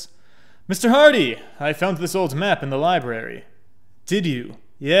this. Mr. Hardy, I found this old map in the library. Did you?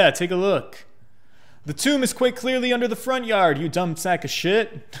 Yeah, take a look. The tomb is quite clearly under the front yard, you dumb sack of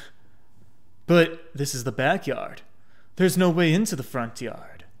shit. But this is the backyard. There's no way into the front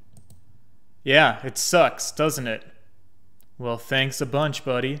yard. Yeah, it sucks, doesn't it? Well, thanks a bunch,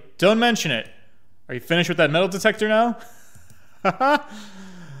 buddy. Don't mention it. Are you finished with that metal detector now?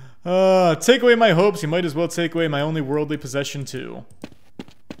 Take away my hopes, you might as well take away my only worldly possession too.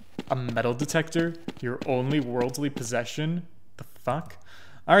 A metal detector? Your only worldly possession? The fuck?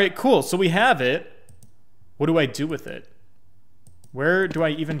 Alright, cool. So we have it. What do I do with it? Where do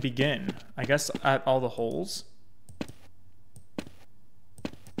I even begin? I guess at all the holes?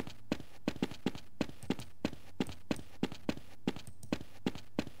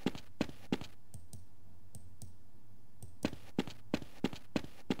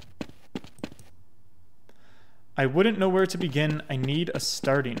 I wouldn't know where to begin. I need a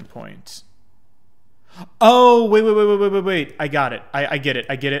starting point. Oh, wait. I got it. I get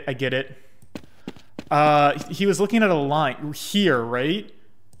it. He was looking at a line here, right?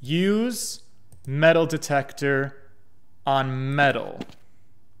 Use metal detector on metal.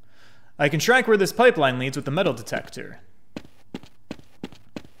 I can track where this pipeline leads with the metal detector.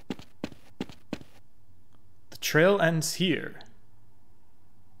 The trail ends here.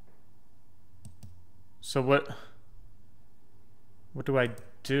 So what do I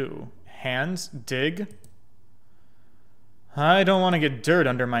do? Hands? Dig? I don't want to get dirt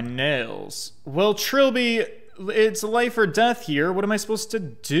under my nails. Well, Trilby, it's life or death here. What am I supposed to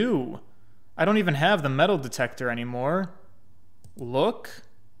do? I don't even have the metal detector anymore. Look.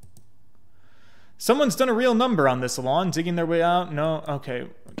 Someone's done a real number on this lawn, digging their way out. No? Okay.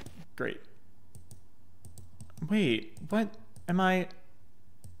 Great. Wait, what am I...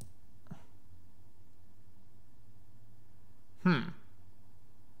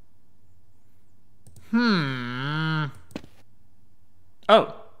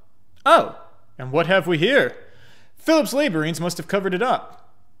 Oh, and what have we here? Philip's laborings must have covered it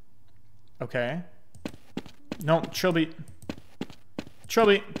up. Okay. No, Trilby.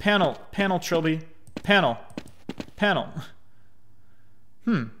 Panel, Trilby. Panel.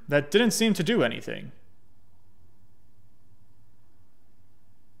 That didn't seem to do anything.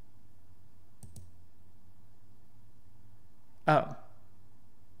 Oh.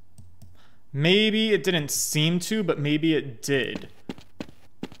 Maybe it didn't seem to, but maybe it did.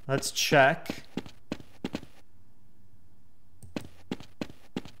 Let's check.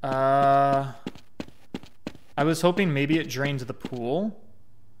 I was hoping maybe it drained the pool.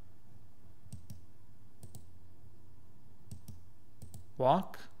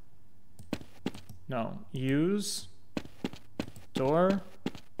 Walk? No. Use? Door?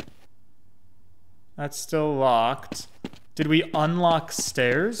 That's still locked. Did we unlock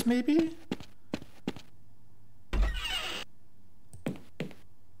stairs, maybe?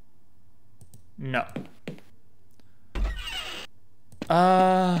 No.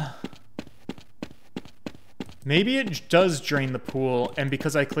 Maybe it does drain the pool, and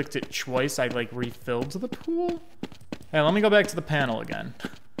because I clicked it twice, I, like, refilled the pool? Hey, let me go back to the panel again.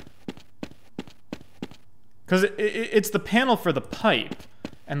 Because it's the panel for the pipe,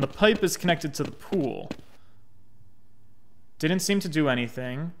 and the pipe is connected to the pool. Didn't seem to do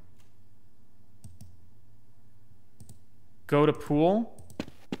anything. Go to pool.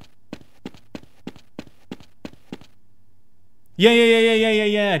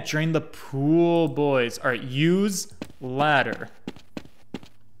 Yeah. Drain the pool, boys. All right, use ladder.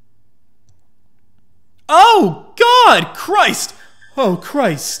 Oh, God! Christ! Oh,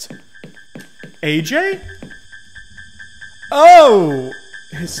 Christ. AJ? Oh!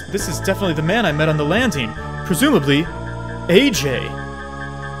 This is definitely the man I met on the landing. Presumably, AJ.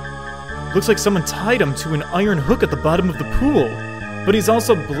 Looks like someone tied him to an iron hook at the bottom of the pool. But he's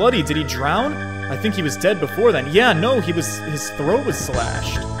also bloody. Did he drown? I think he was dead before then. Yeah, no, his throat was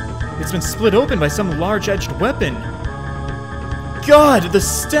slashed. It's been split open by some large-edged weapon. God, the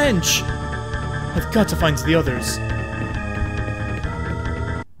stench! I've got to find the others.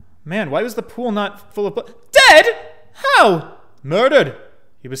 Man, why was the pool not full of blood? Dead? How? Murdered.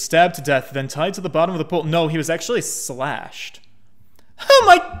 He was stabbed to death, then tied to the bottom of the pool. No, he was actually slashed. Oh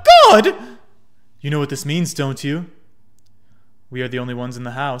my God! You know what this means, don't you? We are the only ones in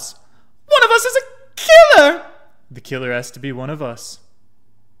the house. One of us is a killer! The killer has to be one of us.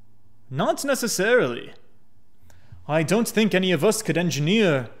 Not necessarily. I don't think any of us could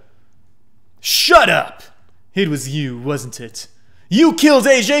engineer... Shut up! It was you, wasn't it? You killed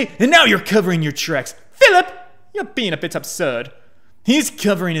AJ, and now you're covering your tracks. Philip, you're being a bit absurd. He's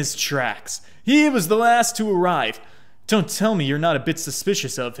covering his tracks. He was the last to arrive. Don't tell me you're not a bit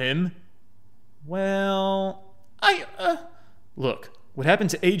suspicious of him. Well, Look, what happened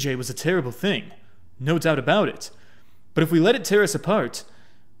to AJ was a terrible thing. No doubt about it. But if we let it tear us apart,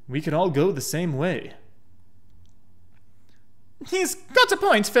 we could all go the same way. He's got a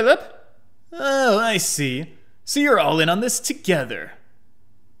point, Philip. Oh, I see. So you're all in on this together.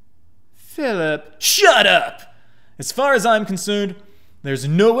 Philip, shut up! As far as I'm concerned, there's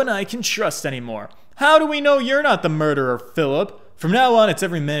no one I can trust anymore. How do we know you're not the murderer, Philip? From now on, it's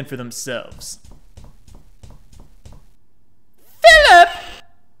every man for themselves. Philip!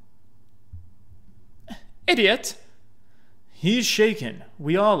 Idiot. He's shaken.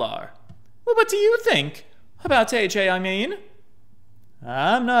 We all are. Well, what do you think? About AJ, I mean?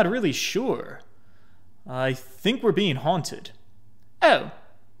 I'm not really sure. I think we're being haunted. Oh.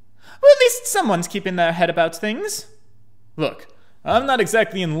 Well, at least someone's keeping their head about things. Look, I'm not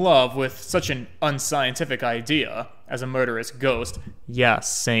exactly in love with such an unscientific idea as a murderous ghost. Yeah,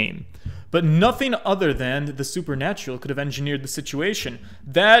 same. But nothing other than the supernatural could have engineered the situation.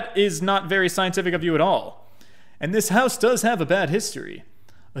 That is not very scientific of you at all. And this house does have a bad history.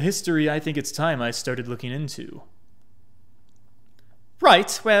 A history I think it's time I started looking into.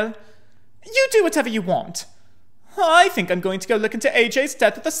 Right, well, you do whatever you want. I think I'm going to go look into AJ's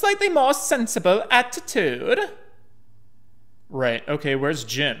death with a slightly more sensible attitude. Right, okay, where's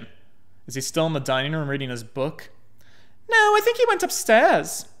Jim? Is he still in the dining room reading his book? No, I think he went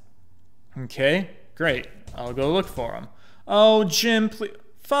upstairs. Okay, great. I'll go look for him. Oh, Jim, please.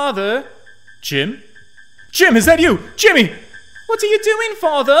 Father? Jim? Jim, is that you? Jimmy! What are you doing,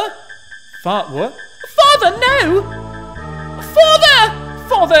 Father? What? Father, no! Father!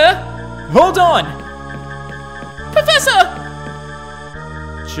 Father! Hold on! Professor!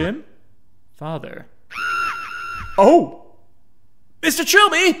 Jim? Father? Oh! Mr.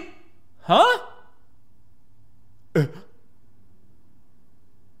 Trilby! Huh?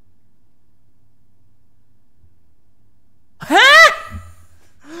 Huh?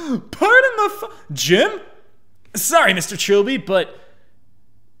 Pardon the Jim? Sorry, Mr. Trilby, but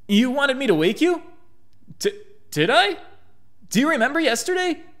you wanted me to wake you? Did I? Do you remember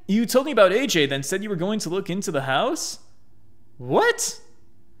yesterday? You told me about AJ, then said you were going to look into the house? What?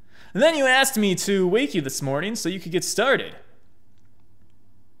 And then you asked me to wake you this morning so you could get started.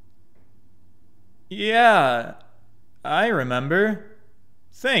 Yeah, I remember.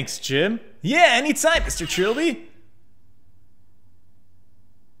 Thanks, Jim. Yeah, anytime, Mr. Trilby.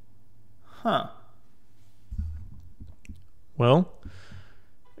 Huh. Well,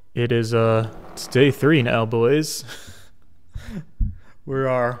 it's day 3 now, boys. We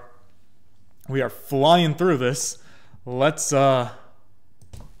are flying through this. Let's I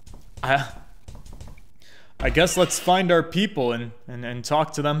guess let's find our people and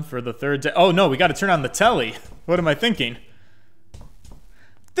talk to them for the 3rd day. Oh no, we gotta turn on the telly. What am I thinking?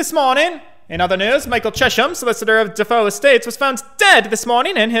 This morning, in other news, Michael Chesham, solicitor of Defoe Estates, was found dead this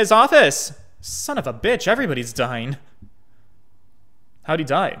morning in his office. Son of a bitch, everybody's dying. How'd he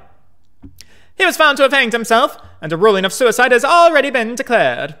die? He was found to have hanged himself, and a ruling of suicide has already been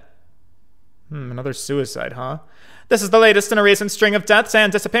declared. Another suicide, huh? This is the latest in a recent string of deaths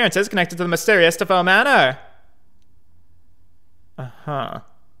and disappearances connected to the mysterious Defoe Manor. Uh-huh.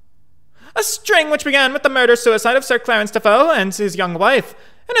 A string which began with the murder-suicide of Sir Clarence Defoe and his young wife,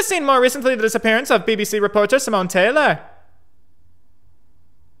 and has seen more recently the disappearance of BBC reporter Simone Taylor.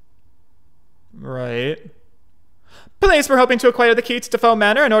 Right. Police were hoping to acquire the key to Defoe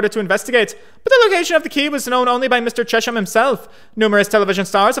Manor in order to investigate, but the location of the key was known only by Mr. Chesham himself. Numerous television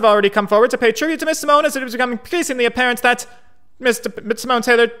stars have already come forward to pay tribute to Miss Simone, as it was becoming increasingly apparent that Miss Simone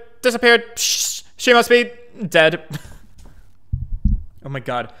Taylor disappeared. She must be dead. Oh my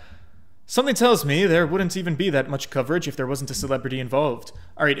god. Something tells me there wouldn't even be that much coverage if there wasn't a celebrity involved.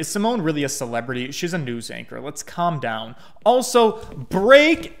 Alright, is Simone really a celebrity? She's a news anchor. Let's calm down. Also,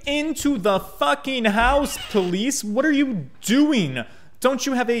 break into the fucking house, police. What are you doing? Don't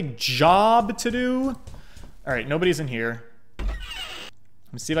you have a job to do? Alright, nobody's in here. Let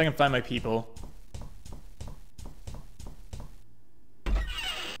me see if I can find my people.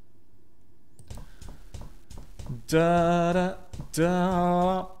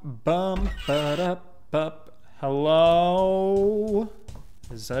 Hello?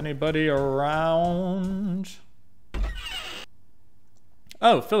 Is anybody around?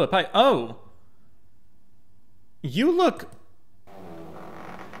 Oh, Philip, hi. Oh. You look...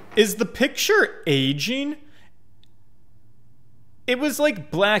 Is the picture aging? It was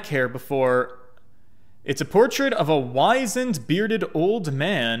like black hair before. It's a portrait of a wizened, bearded old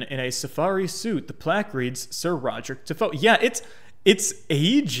man in a safari suit. The plaque reads, Sir Roderick Defoe. Yeah, it's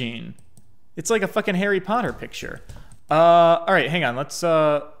aging. It's like a fucking Harry Potter picture. Alright, hang on. Let's,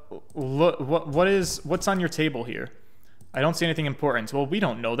 look, what's on your table here? I don't see anything important. Well, we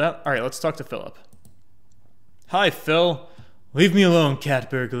don't know that. Alright, let's talk to Philip. Hi, Phil. Leave me alone, cat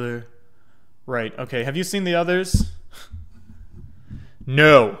burglar. Right, okay. Have you seen the others?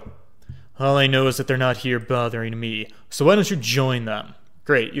 No. All I know is that they're not here bothering me, so why don't you join them?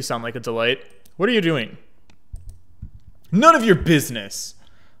 Great, you sound like a delight. What are you doing? None of your business!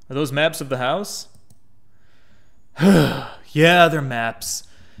 Are those maps of the house? Yeah, they're maps.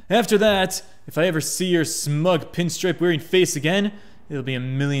 After that, if I ever see your smug pinstripe-wearing face again, it'll be a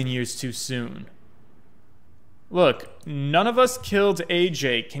million years too soon. Look, none of us killed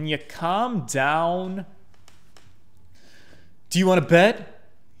AJ. Can you calm down? Do you want to bet?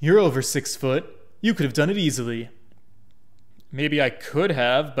 You're over 6 foot. You could have done it easily. Maybe I could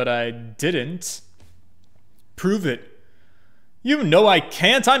have, but I didn't. Prove it. You know I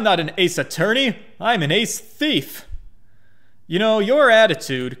can't. I'm not an ace attorney. I'm an ace thief. You know, your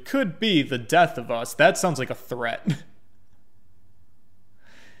attitude could be the death of us. That sounds like a threat.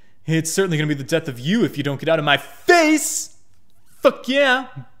 It's certainly gonna be the death of you if you don't get out of my face! Fuck yeah!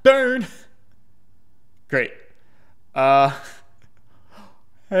 Burn! Great. Hey,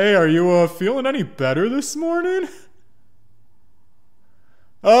 are you, feeling any better this morning?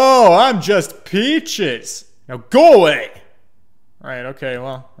 Oh, I'm just peaches! Now go away! Right, okay,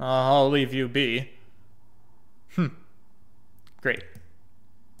 well, I'll leave you be. Great.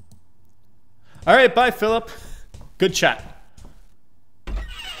 Alright, bye, Philip. Good chat.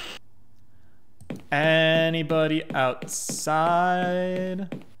 Anybody outside?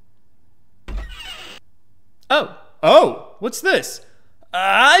 Oh, what's this?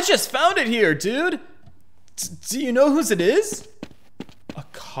 I just found it here, dude. Do you know whose it is? A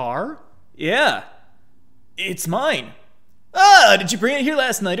car? Yeah. It's mine. Did you bring it here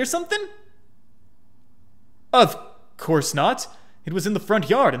last night or something? Of course not. It was in the front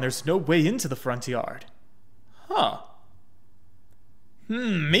yard and there's no way into the front yard. Huh.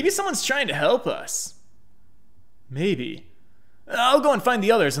 Maybe someone's trying to help us. Maybe. I'll go and find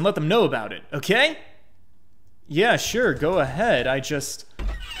the others and let them know about it, okay? Yeah, sure, go ahead.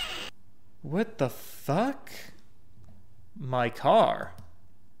 What the fuck? My car.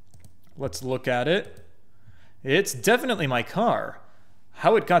 Let's look at it. It's definitely my car.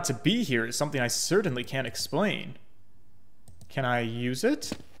 How it got to be here is something I certainly can't explain. Can I use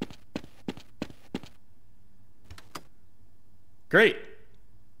it? Great.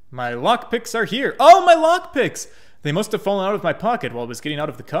 My lockpicks are here. Oh, my lockpicks! They must have fallen out of my pocket while I was getting out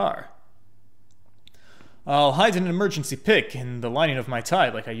of the car. I'll hide an emergency pick in the lining of my tie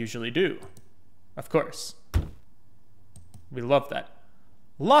like I usually do. Of course. We love that.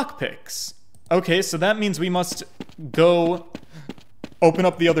 Lockpicks. Okay, so that means we must go open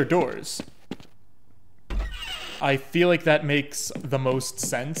up the other doors. I feel like that makes the most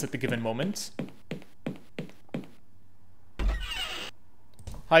sense at the given moment.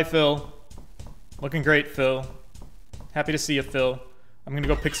 Hi, Phil. Looking great, Phil. Happy to see you, Phil. I'm gonna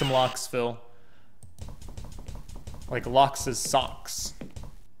go pick some locks, Phil. Like Locks' socks.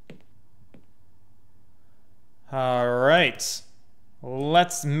 Alright.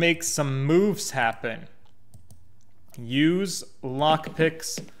 Let's make some moves happen. Use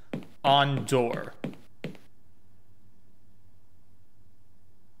lockpicks on door.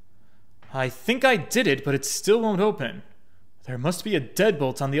 I think I did it, but it still won't open. There must be a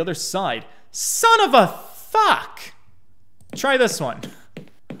deadbolt on the other side. Son of a fuck! Try this one.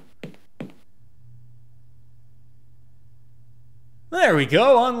 There we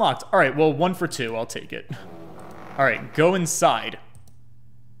go, unlocked. Alright, well, 1 for 2, I'll take it. Alright, go inside.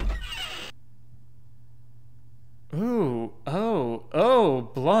 Ooh,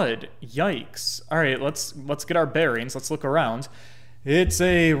 oh, blood. Yikes. Alright, let's get our bearings, let's look around. It's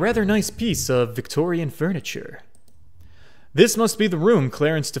a rather nice piece of Victorian furniture. This must be the room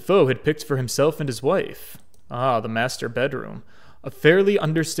Clarence Defoe had picked for himself and his wife. Ah, the master bedroom. A fairly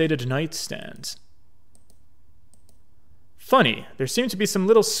understated nightstand. Funny, there seem to be some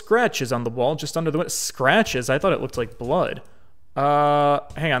little scratches on the wall just under the window. Scratches? I thought it looked like blood.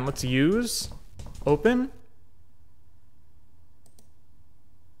 Hang on, let's use. Open?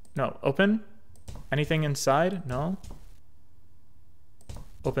 No, open? Anything inside? No?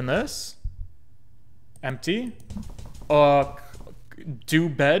 Open this? Empty? Do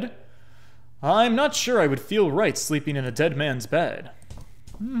bed? I'm not sure I would feel right sleeping in a dead man's bed.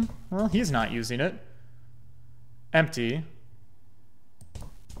 Well, he's not using it. Empty.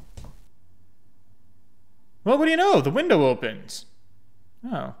 Well, what do you know? The window opened.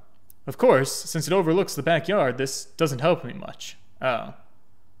 Oh. Of course, since it overlooks the backyard, this doesn't help me much. Oh.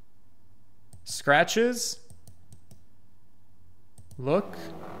 Scratches? Look.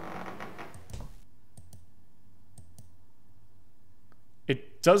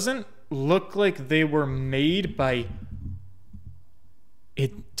 It doesn't look like they were made by...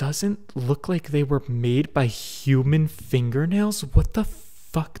 It doesn't look like they were made by human fingernails? What the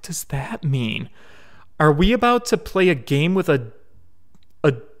fuck does that mean? Are we about to play a game with a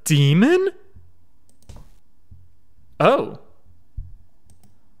demon? Oh.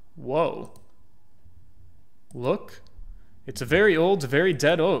 Whoa. Look. It's a very old, very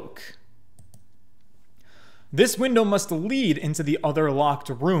dead oak. This window must lead into the other locked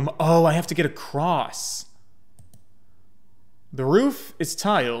room. Oh, I have to get across. The roof is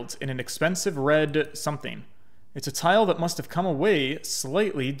tiled in an expensive red something. It's a tile that must have come away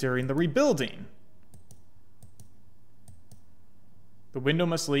slightly during the rebuilding. The window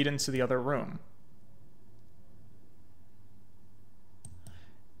must lead into the other room.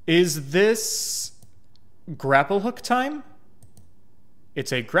 Is this grapple hook time?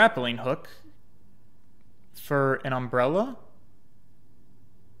 It's a grappling hook for an umbrella.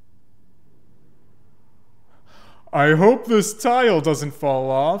 I hope this tile doesn't fall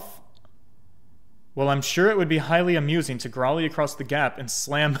off. Well, I'm sure it would be highly amusing to grolly across the gap and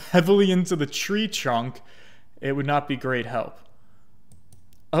slam heavily into the tree trunk. It would not be great help.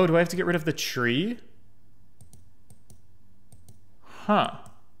 Oh, do I have to get rid of the tree? Huh.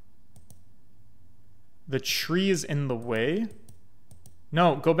 The tree is in the way?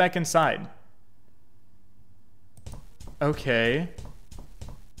 No, go back inside. Okay.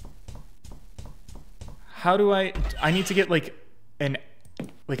 How do I need to get like an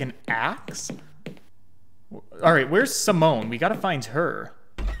axe? All right, where's Simone? We gotta find her.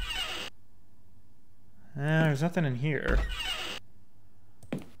 There's nothing in here.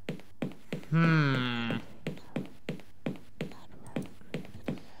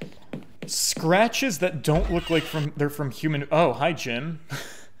 Scratches that don't look like they're from human. Oh, hi, Jim.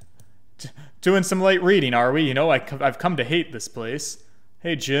 Doing some light reading, are we? You know, I've come to hate this place.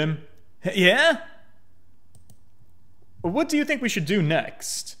 Hey, Jim. Yeah? What do you think we should do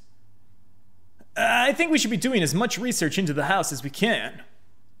next? I think we should be doing as much research into the house as we can.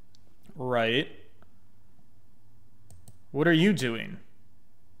 Right. What are you doing?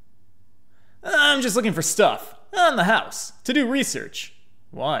 I'm just looking for stuff on the house to do research.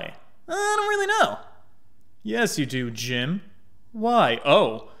 Why? I don't really know. Yes, you do, Jim. Why?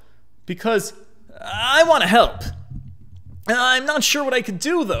 Oh, because I want to help. I'm not sure what I could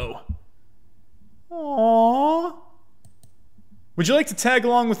do, though. Aww. Would you like to tag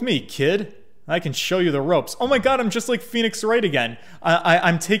along with me, kid? I can show you the ropes. Oh my god, I'm just like Phoenix Wright again.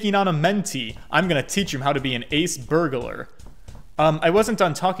 I'm taking on a mentee. I'm gonna teach him how to be an ace burglar. I wasn't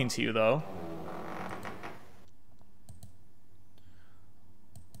done talking to you, though.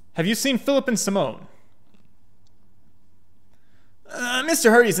 Have you seen Philip and Simone? Mr.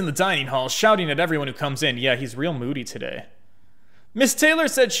 Hardy's in the dining hall, shouting at everyone who comes in. Yeah, he's real moody today. Miss Taylor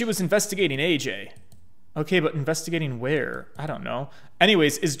said she was investigating AJ. Okay, but investigating where? I don't know.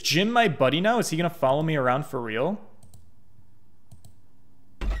 Anyways, is Jim my buddy now? Is he gonna follow me around for real?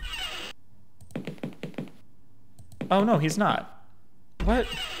 Oh, no, he's not. What?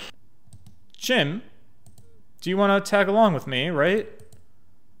 Jim? Do you want to tag along with me, right?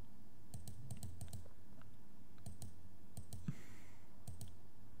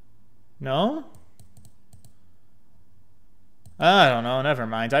 No? I don't know, never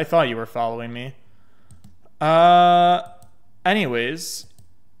mind. I thought you were following me. Anyways,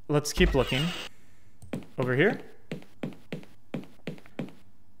 let's keep looking. Over here?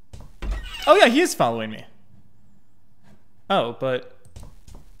 Oh yeah, he is following me. Oh, but...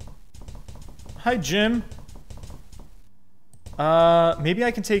 Hi, Jim. Maybe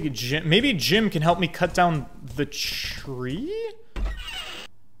I can take Jim... Maybe Jim can help me cut down the tree?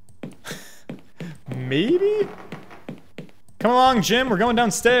 Maybe? Come along, Jim, we're going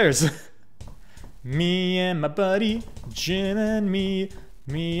downstairs. Me and my buddy, Jim and me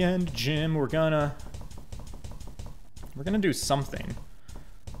and Jim, we're gonna do something.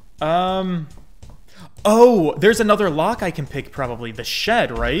 Oh, there's another lock I can pick probably. The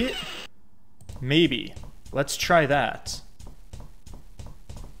shed, right? Maybe. Let's try that.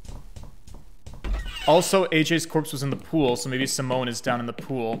 Also, AJ's corpse was in the pool, so maybe Simone is down in the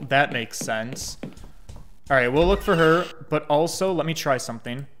pool. That makes sense. Alright, we'll look for her, but also, let me try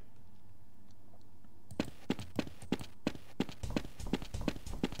something.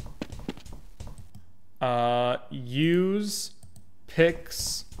 Use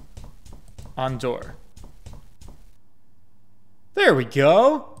picks on door. There we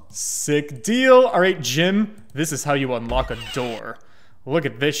go. Sick deal. All right, Jim, this is how you unlock a door. Look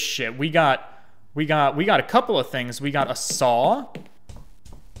at this shit. We got a couple of things. We got a saw,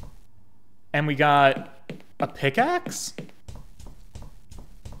 and we got a pickaxe.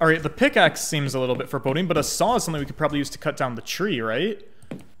 All right, the pickaxe seems a little bit foreboding, but a saw is something we could probably use to cut down the tree, right?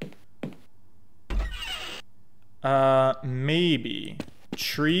 Maybe.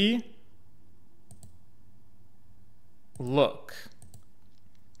 Tree. Look.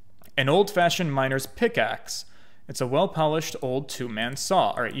 An old-fashioned miner's pickaxe. It's a well-polished old two-man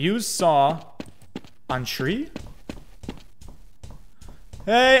saw. Alright, use saw on tree.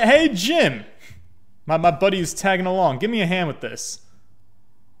 Hey, Jim! My buddy's tagging along. Give me a hand with this.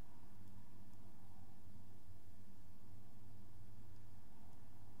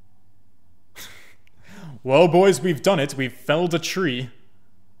 Well, boys, we've done it. We've felled a tree.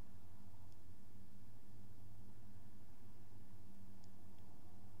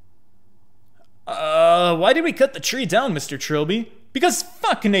 Why did we cut the tree down, Mr. Trilby? Because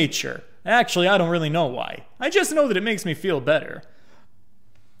fuck nature. Actually, I don't really know why. I just know that it makes me feel better.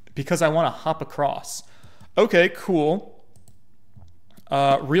 Because I want to hop across. Okay, cool.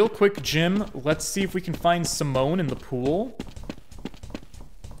 Real quick, Jim. Let's see if we can find Simone in the pool.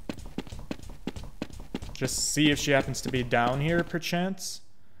 Just see if she happens to be down here, perchance.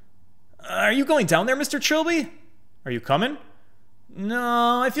 Are you going down there, Mr. Trilby? Are you coming?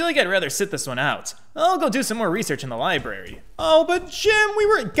 No, I feel like I'd rather sit this one out. I'll go do some more research in the library. Oh, but Jim, we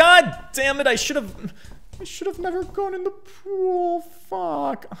were... God damn it, I should have never gone in the pool.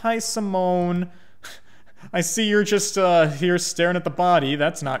 Fuck. Hi, Simone. I see you're just here staring at the body.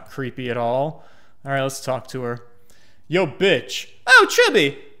 That's not creepy at all. All right, let's talk to her. Yo, bitch. Oh,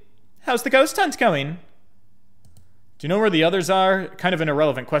 Trilby. How's the ghost hunt going? Do you know where the others are? Kind of an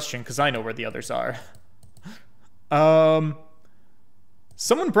irrelevant question, because I know where the others are.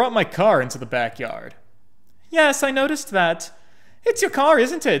 Someone brought my car into the backyard. Yes, I noticed that. It's your car,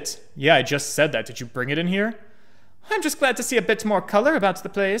 isn't it? Yeah, I just said that. Did you bring it in here? I'm just glad to see a bit more color about the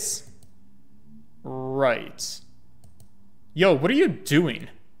place. Right. Yo, what are you doing?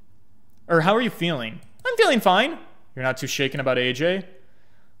 Or how are you feeling? I'm feeling fine. You're not too shaken about AJ?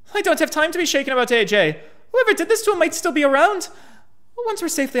 I don't have time to be shaken about AJ. Whoever did this to him might still be around. Once we're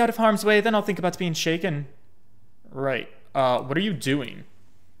safely out of harm's way, then I'll think about being shaken. Right. What are you doing?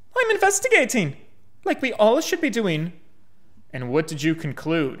 I'm investigating. Like we all should be doing. And what did you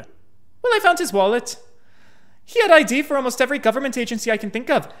conclude? Well, I found his wallet. He had ID for almost every government agency I can think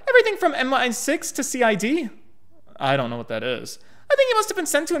of. Everything from MI6 to CID. I don't know what that is. I think he must have been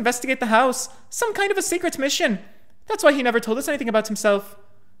sent to investigate the house. Some kind of a secret mission. That's why he never told us anything about himself.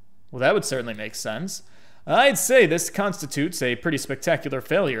 Well, that would certainly make sense. I'd say this constitutes a pretty spectacular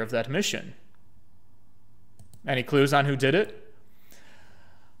failure of that mission. Any clues on who did it?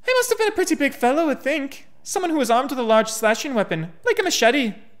 He must have been a pretty big fellow, I think. Someone who was armed with a large slashing weapon, like a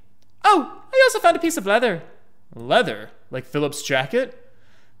machete. Oh, I also found a piece of leather. Leather? Like Philip's jacket?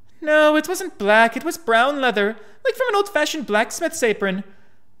 No, it wasn't black, it was brown leather, like from an old-fashioned blacksmith's apron.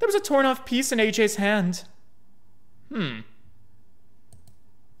 There was a torn-off piece in AJ's hand. Alright,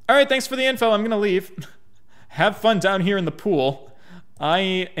 thanks for the info, I'm gonna leave. Have fun down here in the pool.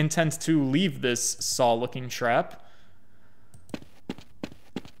 I intend to leave this saw-looking trap.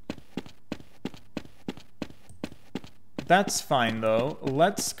 That's fine, though.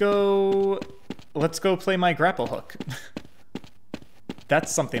 Let's go play my grapple hook.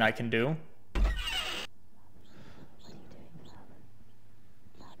 That's something I can do.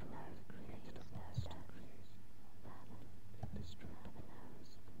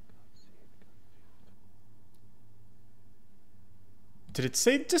 Did it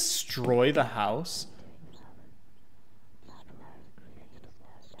say destroy the house?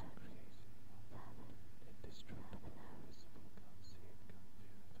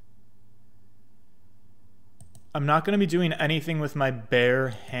 I'm not going to be doing anything with my bare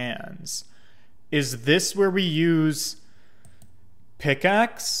hands. Is this where we use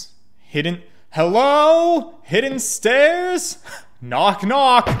pickaxe? Hidden... Hello? Hidden stairs? Knock,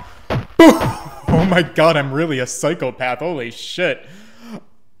 knock. Oh my god, I'm really a psychopath. Holy shit.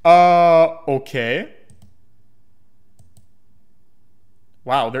 Okay.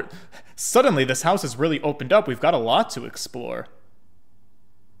 Wow, suddenly this house has really opened up. We've got a lot to explore.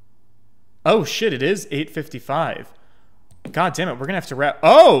 Oh shit, it is 8:55. God damn it, we're gonna have to wrap...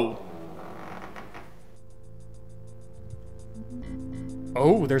 Oh!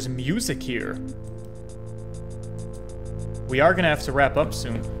 Oh, there's music here. We are gonna have to wrap up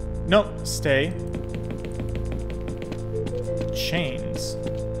soon. No, stay. Chains.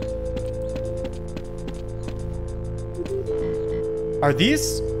 Are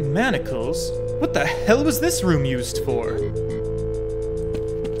these manacles? What the hell was this room used for?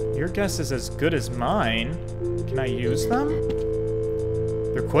 Your guess is as good as mine. Can I use them?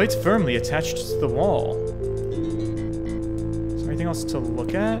 They're quite firmly attached to the wall. Is there anything else to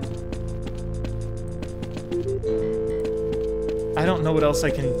look at? I don't know what else I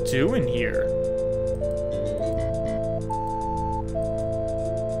can do in here.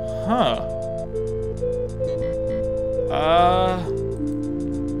 Huh.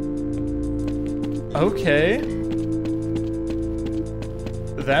 Okay.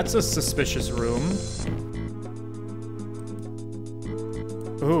 That's a suspicious room.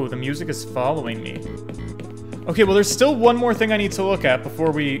 Ooh, the music is following me. Okay, well, there's still one more thing I need to look at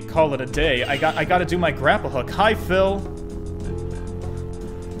before we call it a day. I gotta do my grapple hook. Hi, Phil.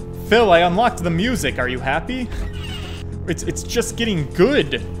 Phil, I unlocked the music. Are you happy? It's just getting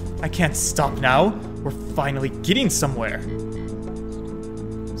good. I can't stop now. We're finally getting somewhere.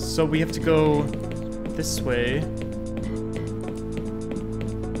 So we have to go this way.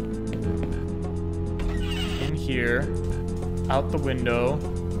 here. Out the window.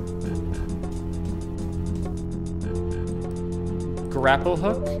 Grapple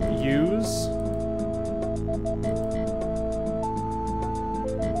hook. Use.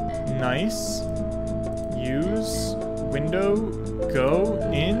 Nice. Use. Window. Go.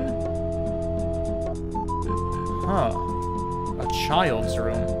 In. Huh. A child's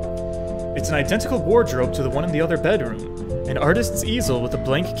room. It's an identical wardrobe to the one in the other bedroom. An artist's easel with a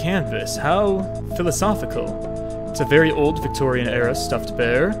blank canvas. How philosophical. It's a very old Victorian-era stuffed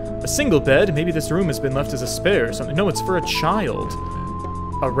bear. A single bed. Maybe this room has been left as a spare or something. No, it's for a child.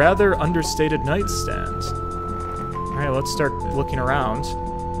 A rather understated nightstand. Alright, let's start looking around.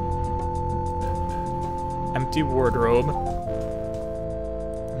 Empty wardrobe.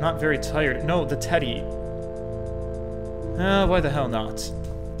 I'm not very tired. No, the teddy. Why the hell not?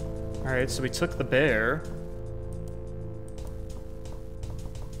 Alright, so we took the bear.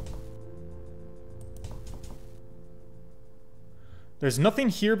 There's nothing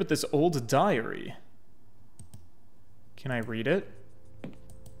here but this old diary. Can I read it?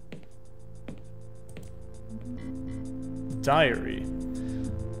 Diary.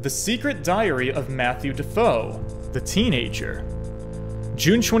 The Secret Diary of Matthew Defoe, the Teenager.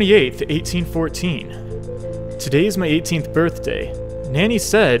 June 28th, 1814. Today is my 18th birthday. Nanny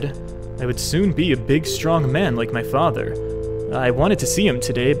said I would soon be a big, strong man like my father. I wanted to see him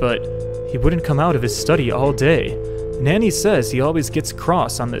today, but he wouldn't come out of his study all day. Nanny says he always gets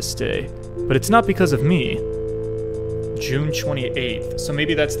cross on this day, but it's not because of me. June 28th. So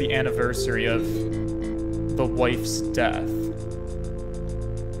maybe that's the anniversary of the wife's death.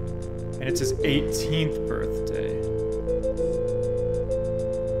 And it's his 18th birthday.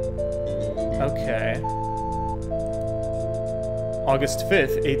 Okay. August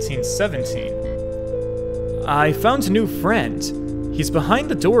 5th, 1817. I found a new friend. He's behind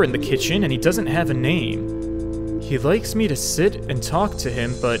the door in the kitchen and he doesn't have a name. He likes me to sit and talk to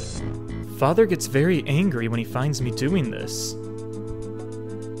him, but Father gets very angry when he finds me doing this.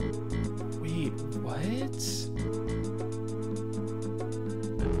 Wait, what?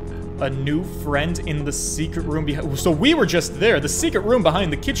 A new friend in the secret room behind... So we were just there. The secret room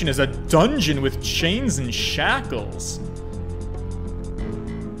behind the kitchen is a dungeon with chains and shackles.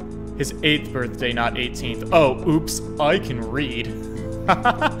 His 8th birthday, not 18th. Oh, oops, I can read.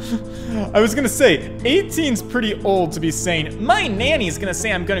 I was gonna say, 18's pretty old to be saying, my nanny's gonna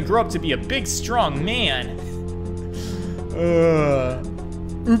say I'm gonna grow up to be a big, strong man.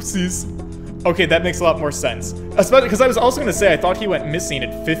 Oopsies. Okay, that makes a lot more sense. Especially because I was also gonna say I thought he went missing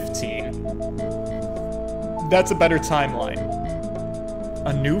at 15. That's a better timeline.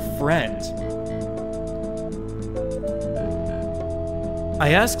 A new friend.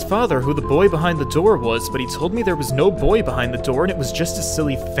 I asked Father who the boy behind the door was, but he told me there was no boy behind the door and it was just a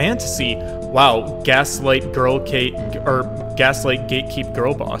silly fantasy. Wow, gaslight gatekeep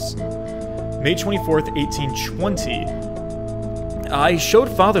girl boss. May 24th, 1820. I showed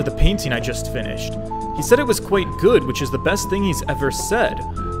Father the painting I just finished. He said it was quite good, which is the best thing he's ever said.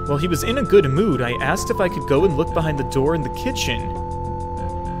 While he was in a good mood, I asked if I could go and look behind the door in the kitchen.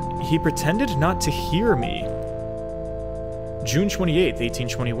 He pretended not to hear me. June 28th,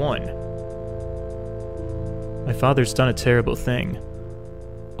 1821. My father's done a terrible thing.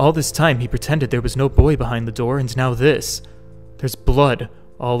 All this time he pretended there was no boy behind the door, and now this. There's blood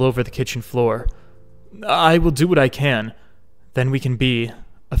all over the kitchen floor. I will do what I can. Then we can be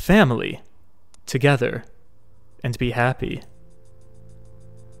a family. Together. And be happy.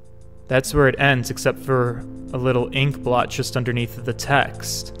 That's where it ends, except for a little ink blot just underneath the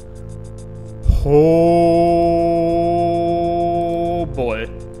text. Oh boy.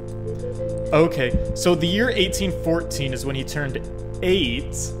 Okay, so the year 1814 is when he turned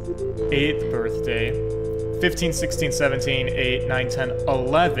 8. 8th birthday. 15, 16, 17, 8, 9, 10,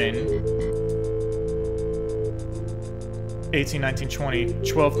 11. 18, 19, 20,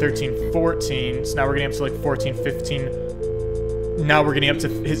 12, 13, 14. So now we're getting up to like 14, 15. Now we're getting up to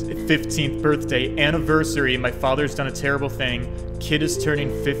his 15th birthday. Anniversary. My father's done a terrible thing. Kid is turning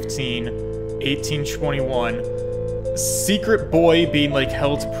 15. 1821. Secret boy being like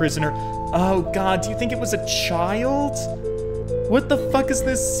held prisoner. Oh god, do you think it was a child? What the fuck is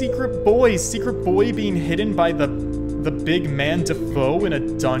this secret boy? Secret boy being hidden by the big man Defoe in a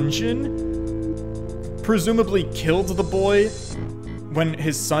dungeon? Presumably killed the boy when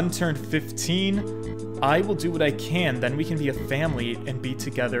his son turned 15. I will do what I can, then we can be a family and be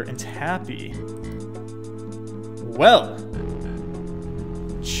together and happy. Well,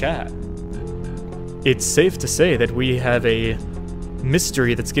 chat. It's safe to say that we have a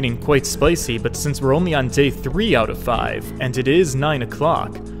mystery that's getting quite spicy, but since we're only on day 3 out of 5, and it is 9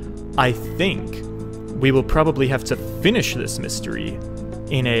 o'clock, I think we will probably have to finish this mystery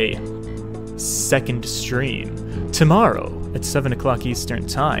in a second stream tomorrow at 7 o'clock Eastern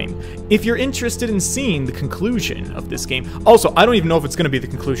Time. If you're interested in seeing the conclusion of this game, also, I don't even know if it's going to be the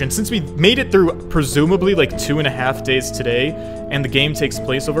conclusion, since we made it through presumably like 2.5 days today, and the game takes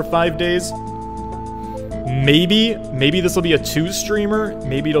place over 5 days. Maybe this will be a 2-streamer,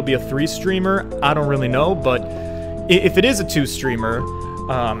 maybe it'll be a 3-streamer, I don't really know, but if it is a 2-streamer,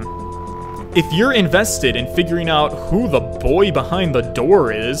 if you're invested in figuring out who the boy behind the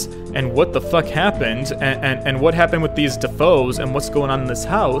door is, and what the fuck happened, and what happened with these Defoes, and what's going on in this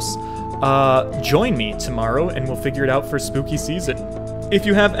house, join me tomorrow, and we'll figure it out for spooky season. If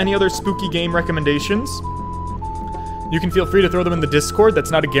you have any other spooky game recommendations, you can feel free to throw them in the Discord.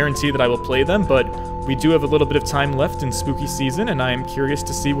 That's not a guarantee that I will play them, but we do have a little bit of time left in spooky season, and I am curious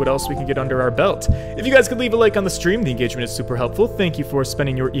to see what else we can get under our belt. If you guys could leave a like on the stream, the engagement is super helpful. Thank you for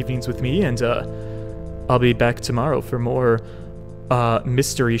spending your evenings with me, and I'll be back tomorrow for more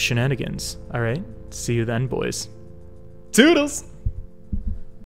mystery shenanigans. All right, see you then, boys. Toodles!